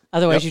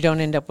 Otherwise, you don't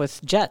end up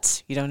with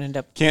jets. You don't end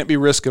up. Can't be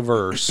risk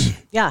averse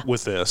Yeah.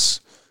 with this.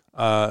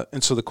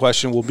 And so the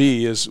question will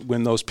be is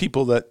when those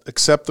people that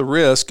accept the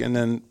risk and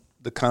then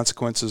the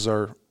consequences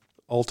are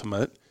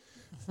ultimate,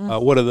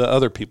 what do the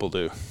other people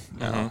do?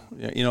 Now,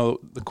 you know,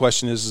 the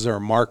question is there a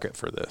market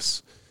for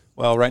this?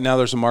 Well, right now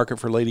there's a market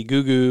for Lady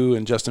Gugu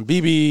and Justin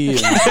Bieber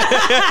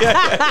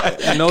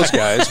and those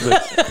guys.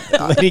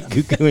 But Lady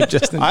Gugu and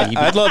Justin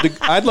Bieber.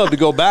 I'd love to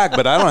go back,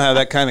 but I don't have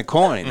that kind of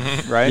coin,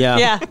 right? Yeah.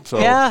 Yeah. So-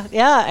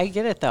 Yeah. I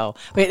get it, though.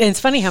 But and it's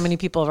funny how many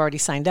people have already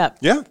signed up.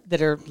 Yeah.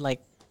 That are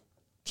like,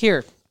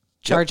 here,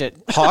 charge it.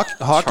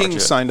 Hawking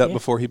it. signed up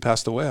before he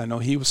passed away. I know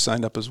he was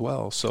signed up as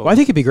well. So Well, I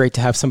think it'd be great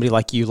to have somebody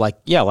like you, like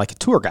a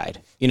tour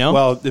guide. You know,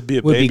 well, it'd be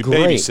a Would be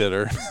great.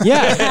 babysitter.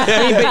 yeah.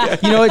 I mean,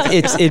 but, you know,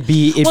 it'd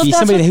be Well, that's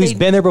somebody what who's they-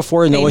 been there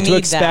before and know they what to need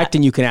expect, that.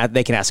 and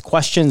they can ask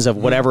questions of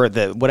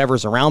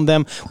whatever's around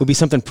them. Would be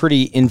something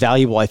pretty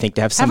invaluable, I think,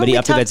 to have somebody we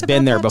up there that's talked been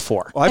about there that?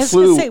 before. Well, I was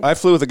gonna say- I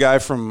flew with a guy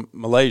from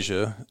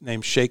Malaysia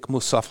named Sheikh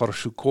Muzaffar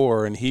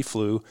Shukor, and he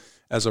flew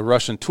as a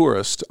Russian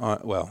tourist,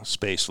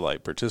 space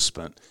flight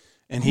participant,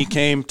 and he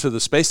came to the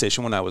space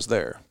station when I was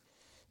there.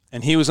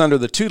 and he was under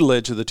the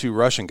tutelage of the two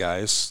Russian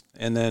guys.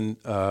 And then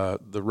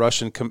the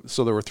Russian,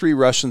 so there were 3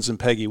 Russians and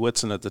Peggy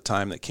Whitson at the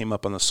time that came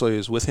up on the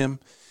Soyuz with him.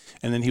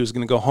 And then he was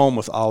going to go home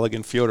with Oleg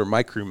and Fyodor,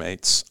 my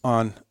crewmates,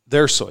 on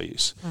their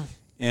Soyuz.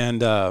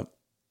 And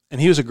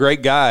he was a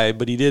great guy,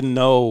 but he didn't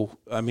know.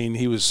 I mean,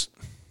 he was,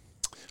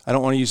 I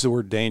don't want to use the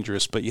word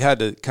dangerous, but you had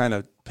to kind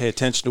of pay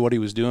attention to what he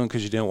was doing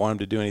because you didn't want him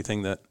to do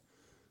anything that.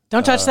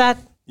 Don't touch that.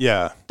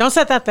 Yeah. Don't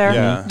set that there.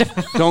 Yeah.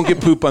 Don't get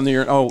poop on the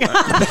urine. Oh.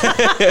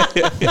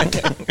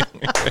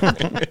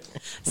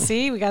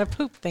 See, we got a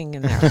poop thing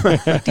in there. Do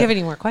you have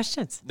any more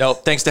questions? No,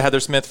 thanks to Heather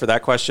Smith for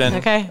that question.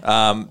 Okay.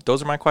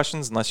 Those are my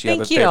questions, unless you Thank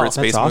have a you. favorite That's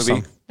space awesome.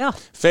 movie. No.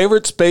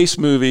 Favorite space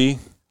movie?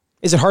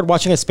 Is it hard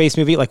watching a space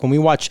movie? Like when we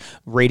watch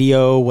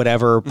radio,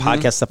 whatever,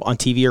 podcast stuff on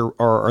TV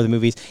or the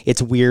movies,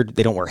 it's weird.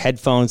 They don't wear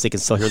headphones. They can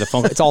still hear the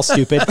phone. It's all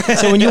stupid.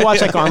 So when you watch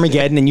like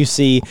Armageddon and you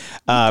see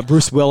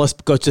Bruce Willis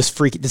go just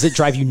freak, does it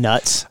drive you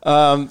nuts?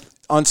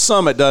 On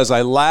some it does.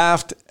 I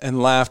laughed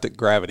and laughed at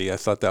Gravity. I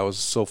thought that was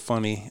so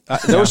funny.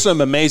 There were some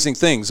amazing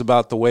things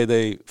about the way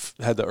they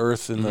had the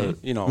Earth and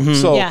the,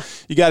 so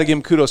you got to give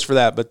him kudos for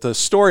that. But the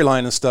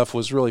storyline and stuff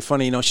was really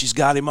funny. You know, she's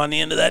got him on the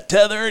end of that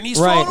tether and he's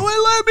falling away.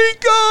 Let me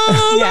go.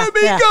 Let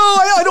me go.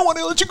 I don't want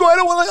to let you go. I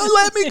don't want to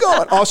let me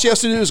go. And all she has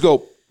to do is go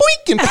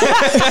boink and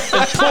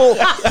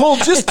pull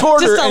just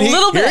toward Just her. a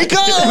little bit. Here he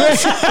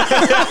comes.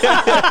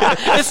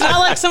 It's not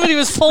like somebody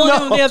was pulling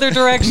him in the other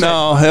direction.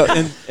 No,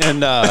 and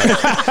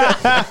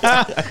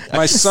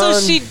my son. So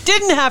she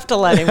didn't have to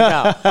let him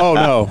go. Oh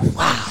no!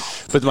 Wow.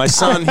 But my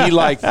son, he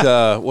liked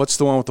what's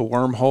the one with the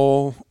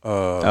wormhole?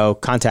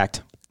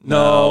 Contact.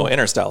 No,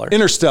 Interstellar.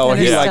 Interstellar.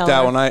 He liked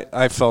that Interstellar. one.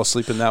 I fell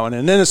asleep in that one.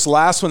 And then this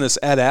last one, this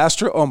Ad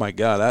Astra. Oh my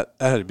God, that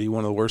had to be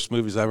one of the worst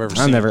movies I've ever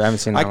seen. I haven't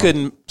seen that I one.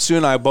 couldn't. Sue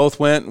and I both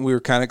went, and we were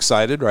kind of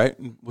excited, right?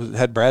 It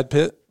had Brad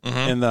Pitt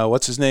and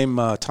what's his name,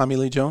 Tommy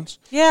Lee Jones.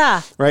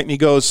 Yeah. Right, and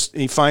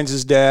he finds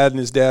his dad, and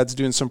his dad's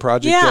doing some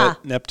project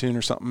at Neptune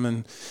or something,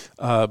 and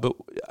but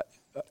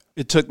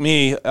it took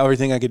me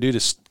everything I could do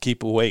to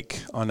keep awake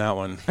on that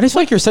one. I just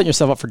feel like you're setting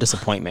yourself up for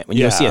disappointment when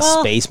you go see a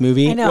space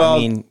movie. I know. Well, I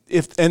mean,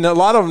 and a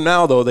lot of them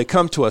now though, they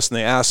come to us and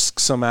they ask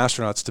some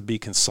astronauts to be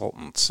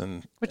consultants,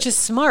 and Which is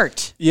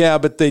smart. yeah,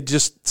 but they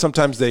just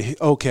sometimes I heard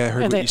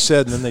what they- you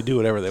said, and then they do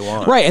whatever they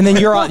want. right, and then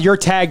you're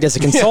tagged as a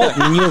consultant,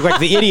 and you look like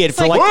the idiot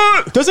for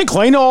like doesn't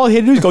Clay know all he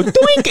had to do is go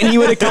doink, and he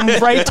would have come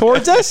right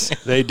towards us?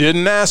 They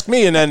didn't ask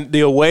me, and then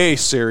the Away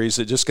series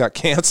that just got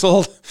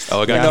canceled.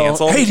 Oh, it got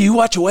canceled? Hey, do you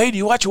watch Away? Do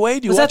you watch Away?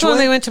 Do you Was watch that the one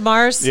Away? they went to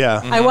Mars?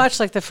 Yeah. I watched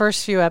like the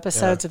first few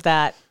episodes of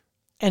that.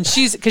 And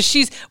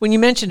she's when you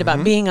mentioned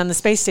about being on the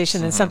space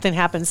station and something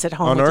happens at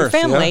home On with Earth, her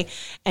family, yeah.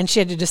 and she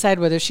had to decide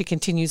whether she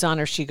continues on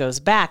or she goes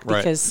back Right.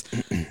 because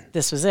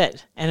this was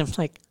it. And I'm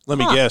like, Let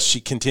me guess,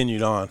 she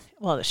continued on.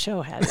 well, the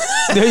show had.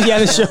 Yeah,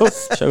 the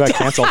show got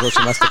canceled, so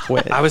she must have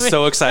quit. I was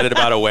so excited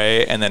about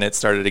Away, and then it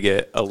started to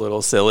get a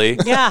little silly.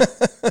 Yeah,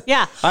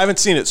 yeah. I haven't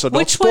seen it, so don't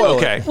Which spoil one? it.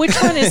 Okay. Which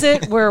one is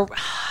it where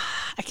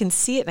I can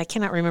see it and I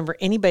cannot remember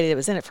anybody that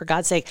was in it? For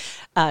God's sake,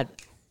 I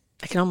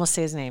can almost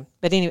say his name,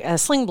 but anyway,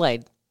 Sling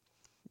Blade.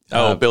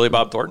 Oh, Billy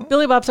Bob Thornton?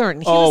 Billy Bob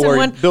Thornton. He was in Where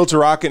one. he built a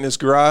rocket in his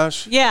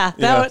garage? Yeah,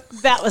 that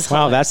was.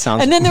 Wow, hilarious. that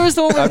sounds- And then there was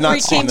the one where, I've not where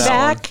he seen came that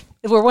back.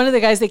 Where one of the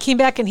guys they came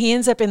back and he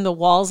ends up in the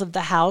walls of the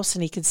house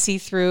and he could see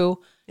through.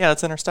 Yeah,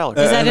 that's Interstellar.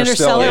 Is that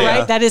Interstellar, Interstellar? yeah.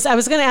 Right. That is. I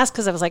was going to ask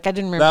because I was like I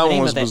didn't remember That the one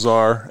name was of it.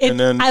 bizarre. And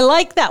then I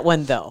like that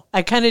one though.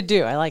 I kind of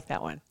do. I like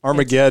that one.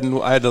 Armageddon,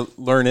 I had to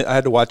learn it. I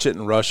had to watch it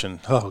in Russian.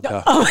 Oh,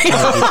 God. Oh my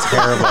God.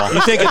 Terrible.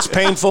 You think it's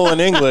painful in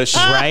English.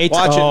 Right?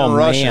 Watch it in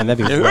Russian. Man,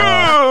 that'd be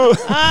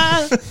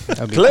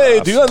rough. Clay,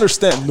 do you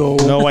understand? No.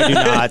 No, I do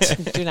not.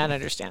 Do not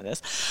understand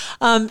this.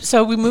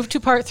 So we move to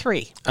part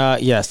 3.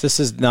 Yes, this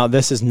is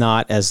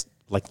not as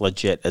like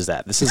legit as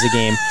that. This is a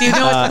game. Do you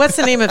know what's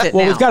the name of it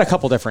Well, now? we've got a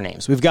couple different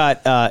names. We've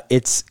got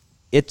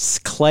it's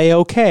Clay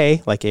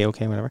OK, like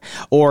A-OK, whatever.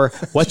 Or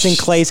what's in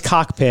Clay's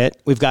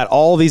cockpit. We've got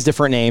all these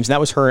different names. And that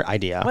was her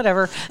idea.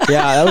 Whatever.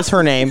 Yeah, that was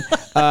her name.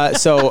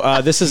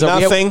 So this is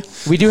Nothing.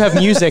 We do have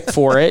music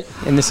for it,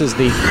 and this is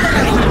the.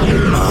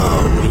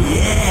 Oh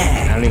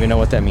yeah. I don't even know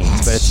what that means,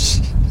 but it's.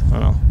 I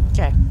don't know.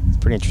 Okay. It's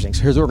pretty interesting.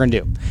 So here's what we're going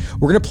to do.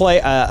 We're going to play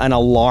an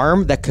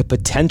alarm that could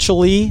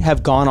potentially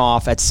have gone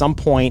off at some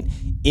point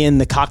in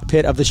the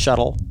cockpit of the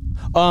shuttle.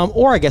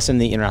 Or I guess in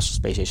the International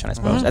Space Station, I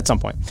suppose, at some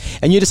point.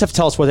 And you just have to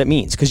tell us what that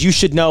means, because you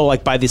should know,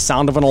 like by the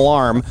sound of an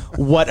alarm,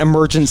 what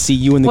emergency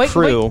you and the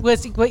crew,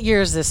 What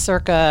year is this?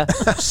 Circa.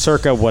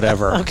 circa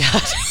whatever, Oh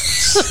God.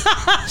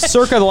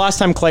 circa the last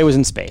time Clay was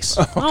in space,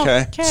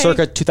 Okay.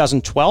 circa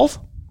 2012.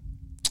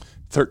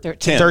 10.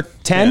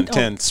 10?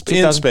 10. In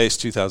space,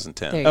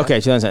 2010. There you go. Okay,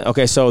 2010.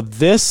 Okay, so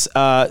this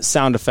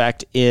sound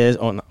effect is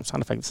sound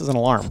effect. This is an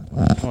alarm.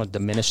 I want to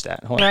diminish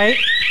that. Hold on. Right.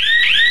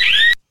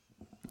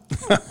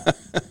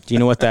 Do you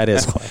know what that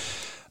is, Clay?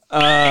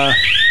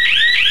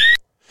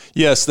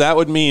 Yes, that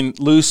would mean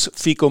loose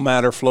fecal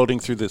matter floating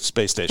through the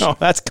space station. Oh,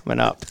 that's coming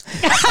up.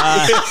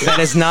 That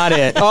is not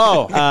it.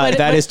 Oh,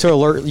 that is to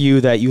alert you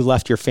that you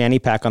left your fanny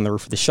pack on the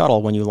roof of the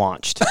shuttle when you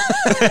launched.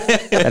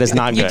 That is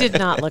not You good. did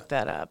not look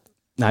that up.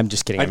 No, I'm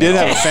just kidding. I did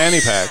have a fanny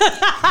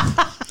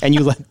pack. And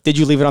did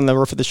you leave it on the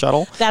roof of the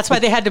shuttle? That's why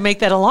they had to make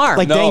that alarm.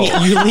 Like, dang it,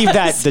 you leave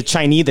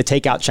the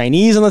takeout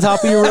Chinese on the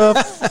top of your roof.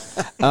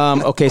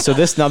 Okay, so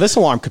this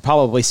alarm could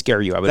probably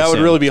scare you. I would. That would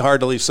assume. really be hard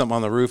to leave something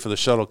on the roof of the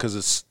shuttle because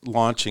it's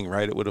launching,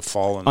 right? It would have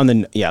fallen on the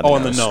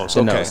on the nose.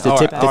 The Okay, nose. The all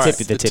tip, right, the all tip,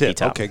 right. the tippy tip.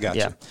 top. Okay,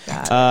 gotcha.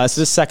 Yeah.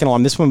 So this second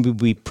alarm, this one would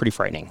be pretty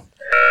frightening.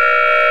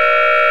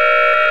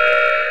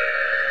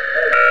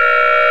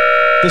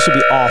 This would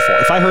be awful.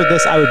 If I heard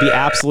this, I would be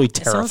absolutely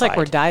terrified. Sounds like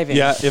we're diving.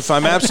 Yeah, if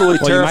I'm absolutely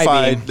Well, you might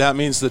terrified, be. that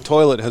means the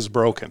toilet has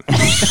broken.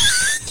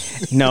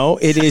 No,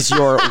 it is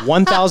your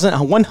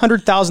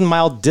 100,000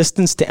 mile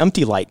distance to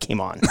empty light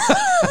came on.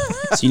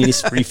 So you need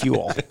to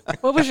refuel.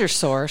 What was your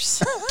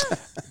source?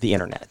 The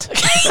internet.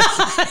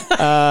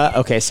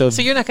 Okay, so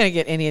So you're not going to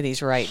get any of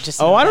these right.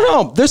 Just I don't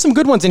know. There's some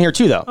good ones in here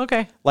too, though.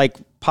 Okay. Like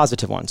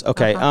positive ones.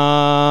 Okay.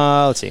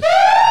 Let's see.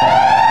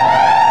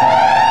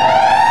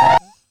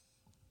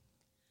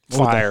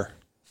 Fire.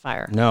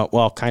 No,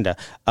 well, kind of.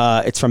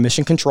 It's from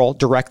Mission Control,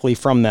 directly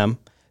from them,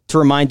 to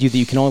remind you that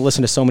you can only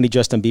listen to so many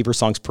Justin Bieber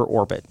songs per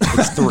orbit.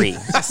 It's 3.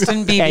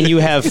 Justin Bieber. And you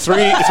have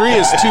Three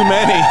is too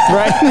many.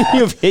 right?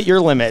 You've hit your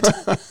limit.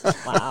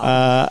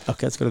 Wow.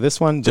 Okay, let's go to this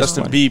one.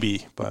 Justin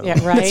Bieber, by the way.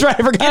 Yeah, right. That's right.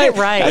 I forgot Get it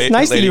right. That's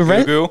nice Lady that you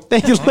read. Goo Goo.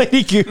 Thank you,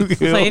 Lady Goo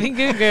Goo. Lady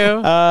Goo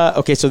Goo.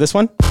 Okay, so this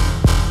one.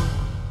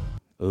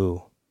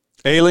 Ooh.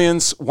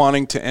 Aliens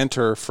wanting to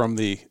enter from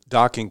the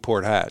docking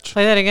port hatch.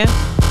 Play that again.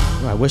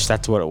 Oh, I wish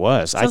that's what it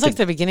was. Sounds like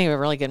the beginning of a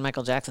really good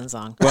Michael Jackson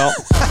song. Well,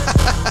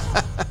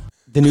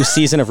 the new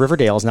season of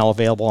Riverdale is now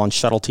available on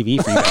Shuttle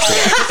TV for you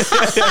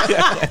guys.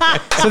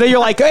 So then you're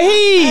like,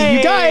 hey,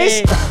 you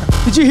guys,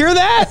 did you hear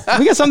that?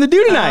 We got something to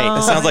do tonight.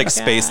 It sounds like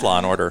Space Law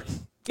and Order.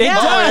 It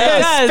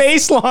does.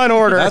 Space Law and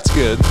Order. That's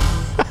good.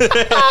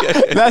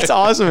 That's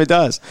awesome. It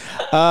does.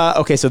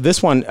 Okay, so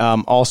this one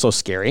also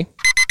scary.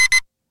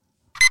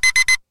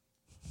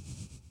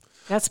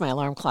 That's my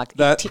alarm clock.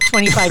 That-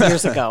 25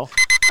 years ago.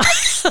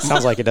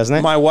 Sounds like it, doesn't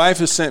it? My wife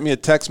has sent me a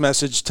text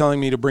message telling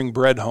me to bring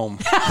bread home.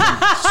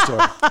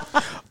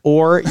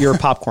 Or your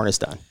popcorn is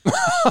done.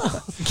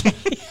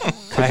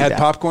 I had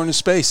popcorn in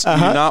space. You do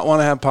not want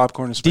to have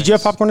popcorn in space. Did you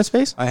have popcorn in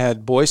space? I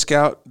had Boy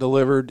Scout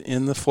delivered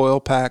in the foil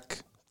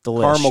pack.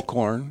 Delish. Caramel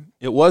corn.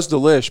 It was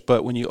delish,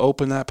 but when you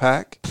open that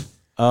pack,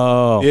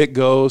 it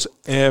goes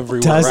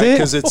everywhere. Does it?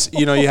 Because it's,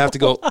 you have to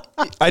go.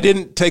 I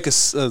didn't take a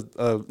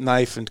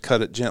knife and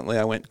cut it gently.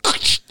 I went,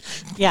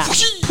 Yeah.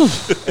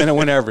 and it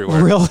went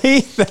everywhere.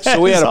 Really?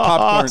 So we had a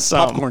Awesome.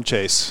 popcorn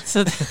chase.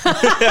 So That'd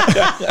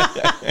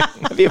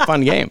be a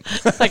fun game.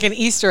 like an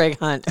Easter egg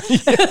hunt.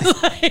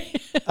 Like,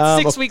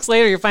 6 weeks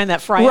later, you find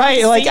that fry.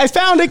 Right, like I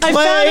found it, Clay. I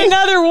found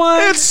another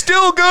one. It's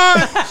still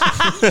good.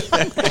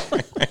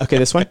 Okay,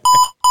 this one.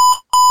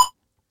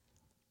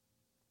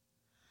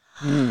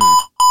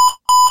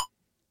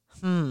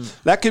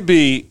 That could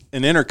be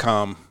an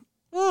intercom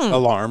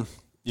alarm.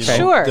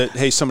 Sure. That,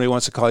 hey, somebody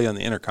wants to call you on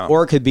the intercom.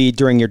 Or it could be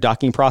during your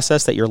docking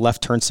process that your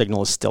left turn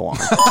signal is still on.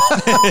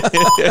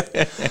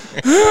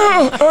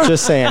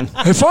 Just saying.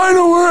 if I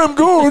know where I'm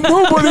going,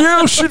 nobody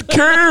else should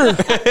care.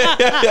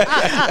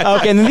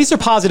 Okay, and then these are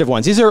positive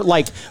ones. These are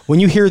like, when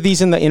you hear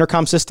these in the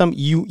intercom system,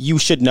 you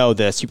should know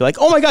this. You'd be like,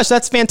 oh my gosh,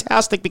 that's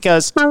fantastic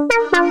because...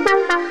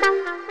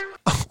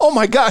 Oh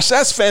my gosh,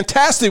 that's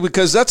fantastic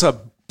because that's a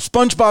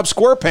SpongeBob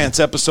SquarePants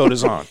episode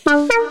is on.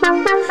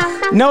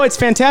 No, it's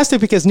fantastic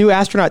because new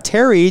astronaut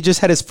Terry just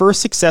had his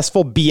first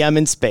successful BM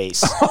in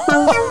space.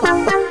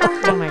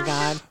 Oh my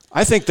God.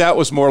 I think that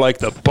was more like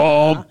the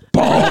bomb.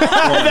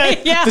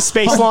 Yeah. The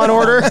Space Law and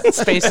Order.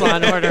 Space Law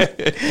and Order.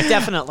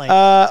 Definitely.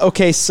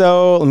 Okay,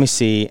 so let me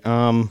see.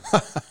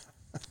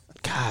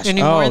 Gosh.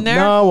 Any more in there?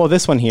 No, well,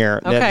 this one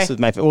here. Okay. This is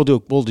my, we'll do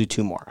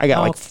 2 more. I got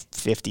Oh. like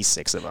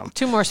 56 of them.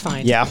 2 more's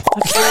fine. Yeah.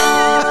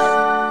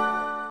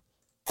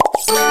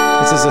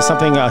 This is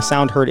something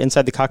sound heard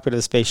inside the cockpit of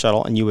the space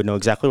shuttle, and you would know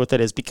exactly what that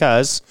is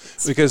because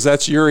Because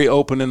that's Yuri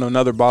opening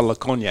another bottle of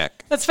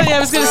cognac. That's funny. I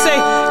was going to say,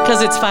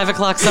 because it's 5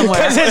 o'clock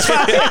somewhere.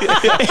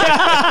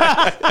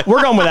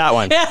 we're going with that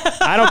one.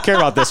 I don't care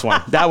about this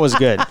one. That was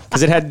good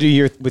because it had to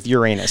do with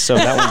Uranus, so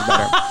that one's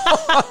better.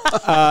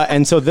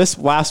 And so this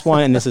last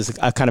one, and this is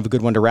a kind of a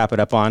good one to wrap it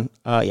up on.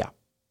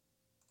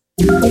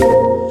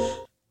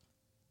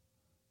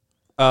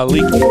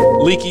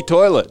 Leaky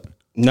toilet.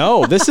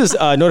 No, this is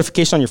a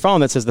notification on your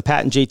phone that says the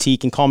Pat and JT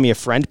can call me a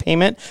friend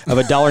payment of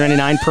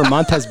 $1.99 per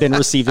month has been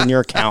received in your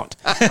account.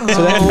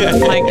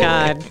 Oh my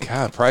God.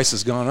 God, price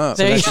has gone up.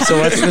 There you So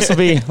let's close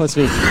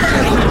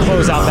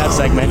out that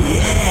segment.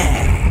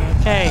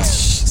 Okay.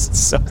 It's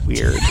so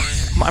weird.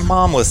 My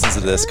mom listens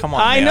to this. Come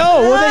on, I man.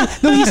 know. Well,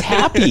 no, he's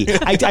happy.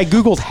 I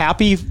Googled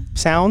happy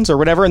sounds or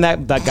whatever, and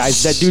that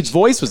dude's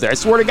voice was there. I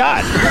swear to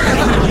God.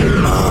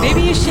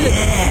 Maybe you should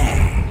have.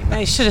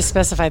 I should have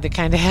specified the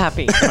kind of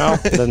happy. Well,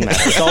 it doesn't matter.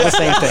 It's all the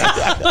same thing.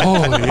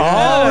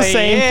 All the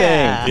same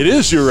yeah. thing. It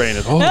is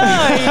Uranus. Oh, Oh,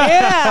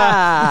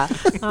 yeah.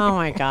 Oh,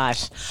 my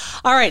gosh.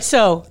 All right.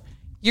 So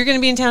you're going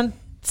to be in town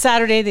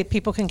Saturday that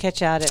people can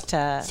catch out at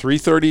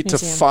 3:30 to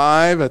Museum.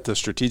 5 at the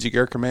Strategic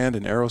Air Command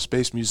and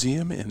Aerospace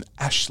Museum in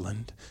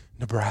Ashland,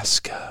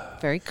 Nebraska.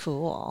 Very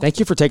cool. Thank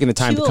you for taking the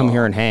time to come Cool.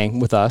 here and hang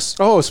with us.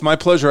 Oh, it's my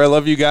pleasure. I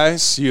love you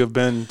guys. You have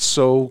been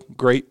so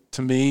great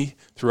to me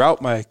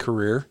throughout my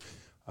career.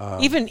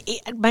 Even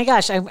my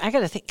gosh, I got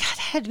to think. God, it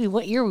had to be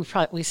what year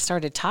we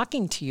started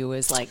talking to you.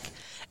 Is like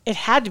it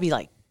had to be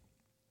like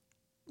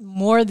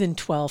more than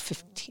 12,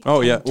 15.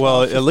 Oh, yeah. 12,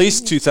 Well, 15. at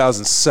least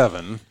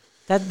 2007.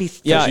 That'd be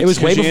Yeah, it was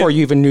way because you- before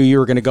you even knew you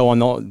were going to go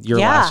on your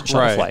Yeah. last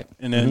shuttle Right. flight.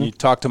 And then you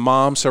talked to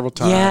Mom several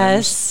times.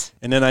 Yes.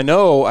 And then I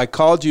know I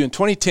called you in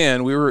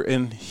 2010. We were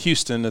in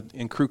Houston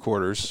in crew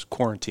quarters,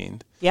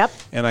 quarantined. Yep.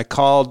 And I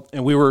called,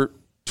 and we were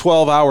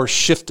 12 hours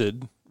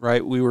shifted,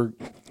 right? We were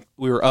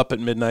up at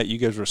midnight. You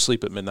guys were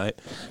asleep at midnight.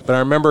 But I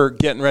remember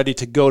getting ready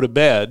to go to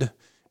bed,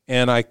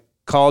 and I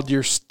called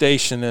your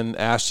station and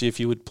asked you if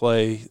you would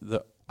play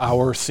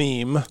our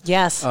theme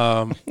Yes.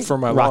 for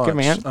my Rocket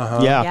launch.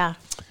 Man? Yeah. yeah.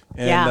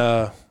 And,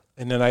 Yeah.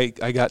 And then I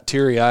got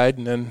teary-eyed,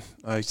 and then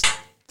I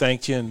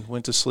thanked you and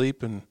went to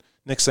sleep. And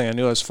next thing I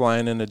knew, I was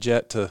flying in a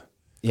jet to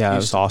Yeah, it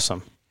was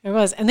awesome. It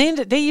was, and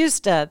they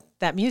used that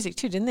music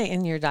too, didn't they?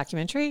 In your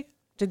documentary,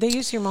 did they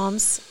use your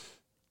mom's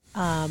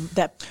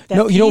that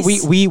No, you know,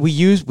 piece?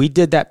 we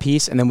did that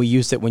piece, and then we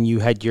used it when you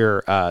had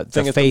your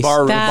thing the at face the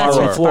bar, That's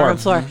bar right, floor. bar and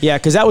floor. Yeah,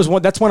 because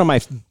that's one of my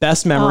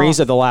best memories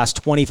Oh. of the last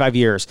 25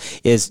 years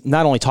is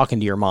not only talking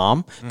to your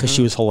mom because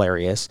she was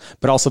hilarious,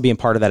 but also being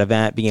part of that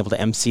event, being able to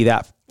MC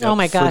that. Oh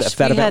my for gosh,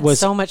 that we event had was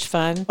so much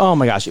fun. oh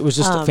my gosh, it was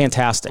just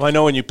fantastic. Well, I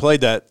know when you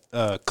played that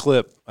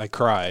clip, I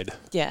cried.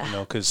 Yeah. You know,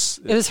 because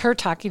It was her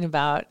talking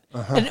about,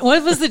 and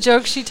what was the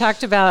joke she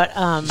talked about?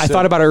 I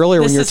thought about it earlier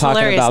when This you were is talking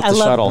hilarious. about the I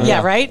love, shuttle.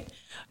 Yeah, right.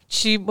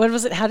 What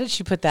was it? How did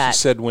she put that? she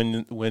said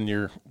when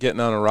you're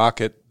getting on a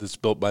rocket that's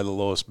built by the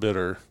lowest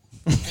bidder.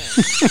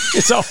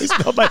 It's always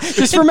built by.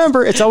 Just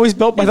remember, it's always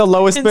built by the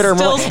lowest bidder. And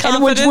we're Instills like-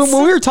 and when confidence.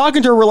 we were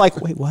talking to her, we're like,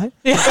 "Wait, what?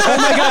 Oh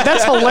my god,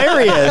 that's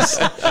hilarious!"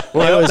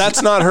 Well,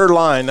 that's not her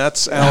line.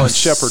 That's Alan was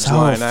Shepard's so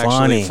line, funny.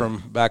 actually,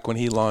 from back when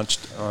he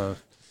launched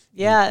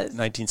Yeah,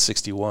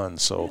 1961.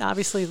 So,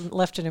 obviously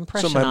left an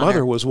impression. so my on mother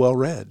her. was well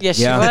read. Yeah,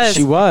 she Yeah, was.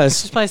 she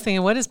was. She's probably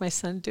thinking, "What is my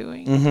son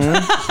doing?"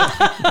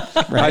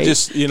 Right? I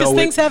just, you Because know,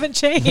 things haven't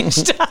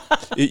changed.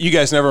 you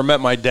guys never met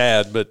my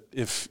dad, but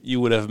if you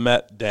would have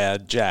met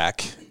Dad,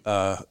 Jack,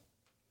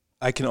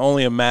 I can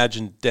only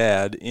imagine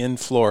Dad in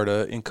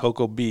Florida, in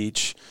Cocoa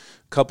Beach,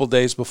 a couple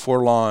days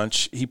before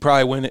launch. He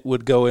probably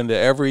would go into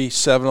every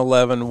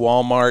 7-Eleven,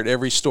 Walmart,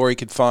 every store he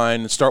could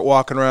find and start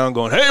walking around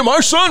going, "Hey,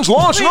 my son's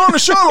launching on the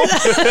shuttle.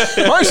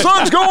 My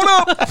son's going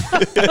up."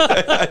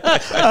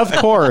 Of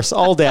course,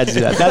 all dads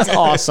do that. That's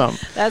awesome.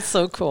 That's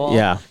so cool.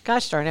 Yeah.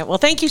 Gosh darn it. Well,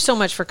 thank you so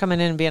much for coming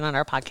in and being on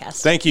our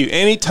podcast. Thank you.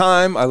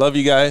 Anytime. I love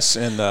you guys,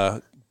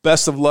 and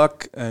best of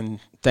luck, and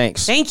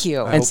Thanks. Thank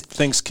you. I hope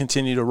things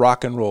continue to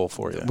rock and roll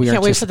for you. We are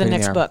Can't wait for the anticipating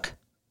next there. book.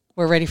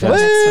 We're ready for the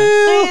next one.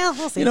 Well,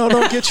 we'll see. You know,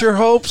 don't get your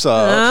hopes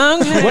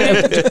up.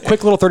 Okay.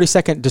 Quick little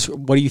 30-second.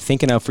 What are you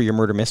thinking of for your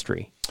murder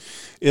mystery?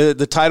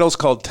 The title's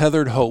called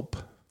Tethered Hope.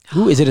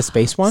 Ooh, is it a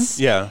space one?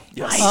 Yeah.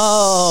 Yes.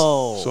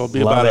 Oh. So it'll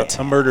be Love about it.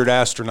 a murdered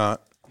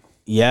astronaut.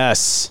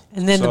 Yes.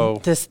 And then So-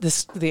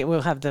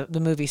 we'll have the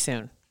movie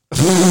soon.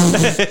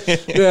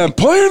 Yeah, I'm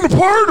playing the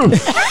part of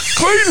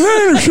Clayton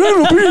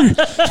Anderson.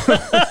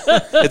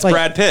 It's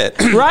Brad Pitt.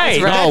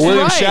 Right. right. Oh,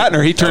 William Right.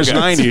 Shatner. He turns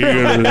 90.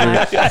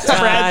 Brad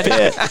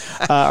Pitt.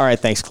 All right.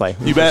 Thanks, Clay.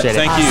 You bet.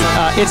 Appreciate it.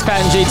 Thank you. It's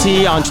Pat and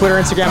JT on Twitter,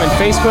 Instagram, and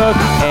Facebook.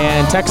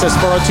 And text us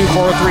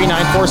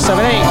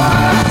 402-403-9478.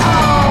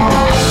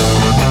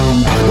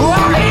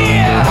 Oh,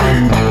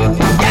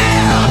 yeah.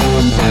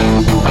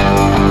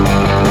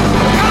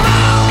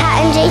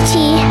 Pat and JT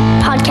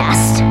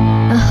Podcast,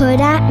 a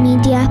Huda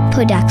Media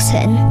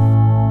Production.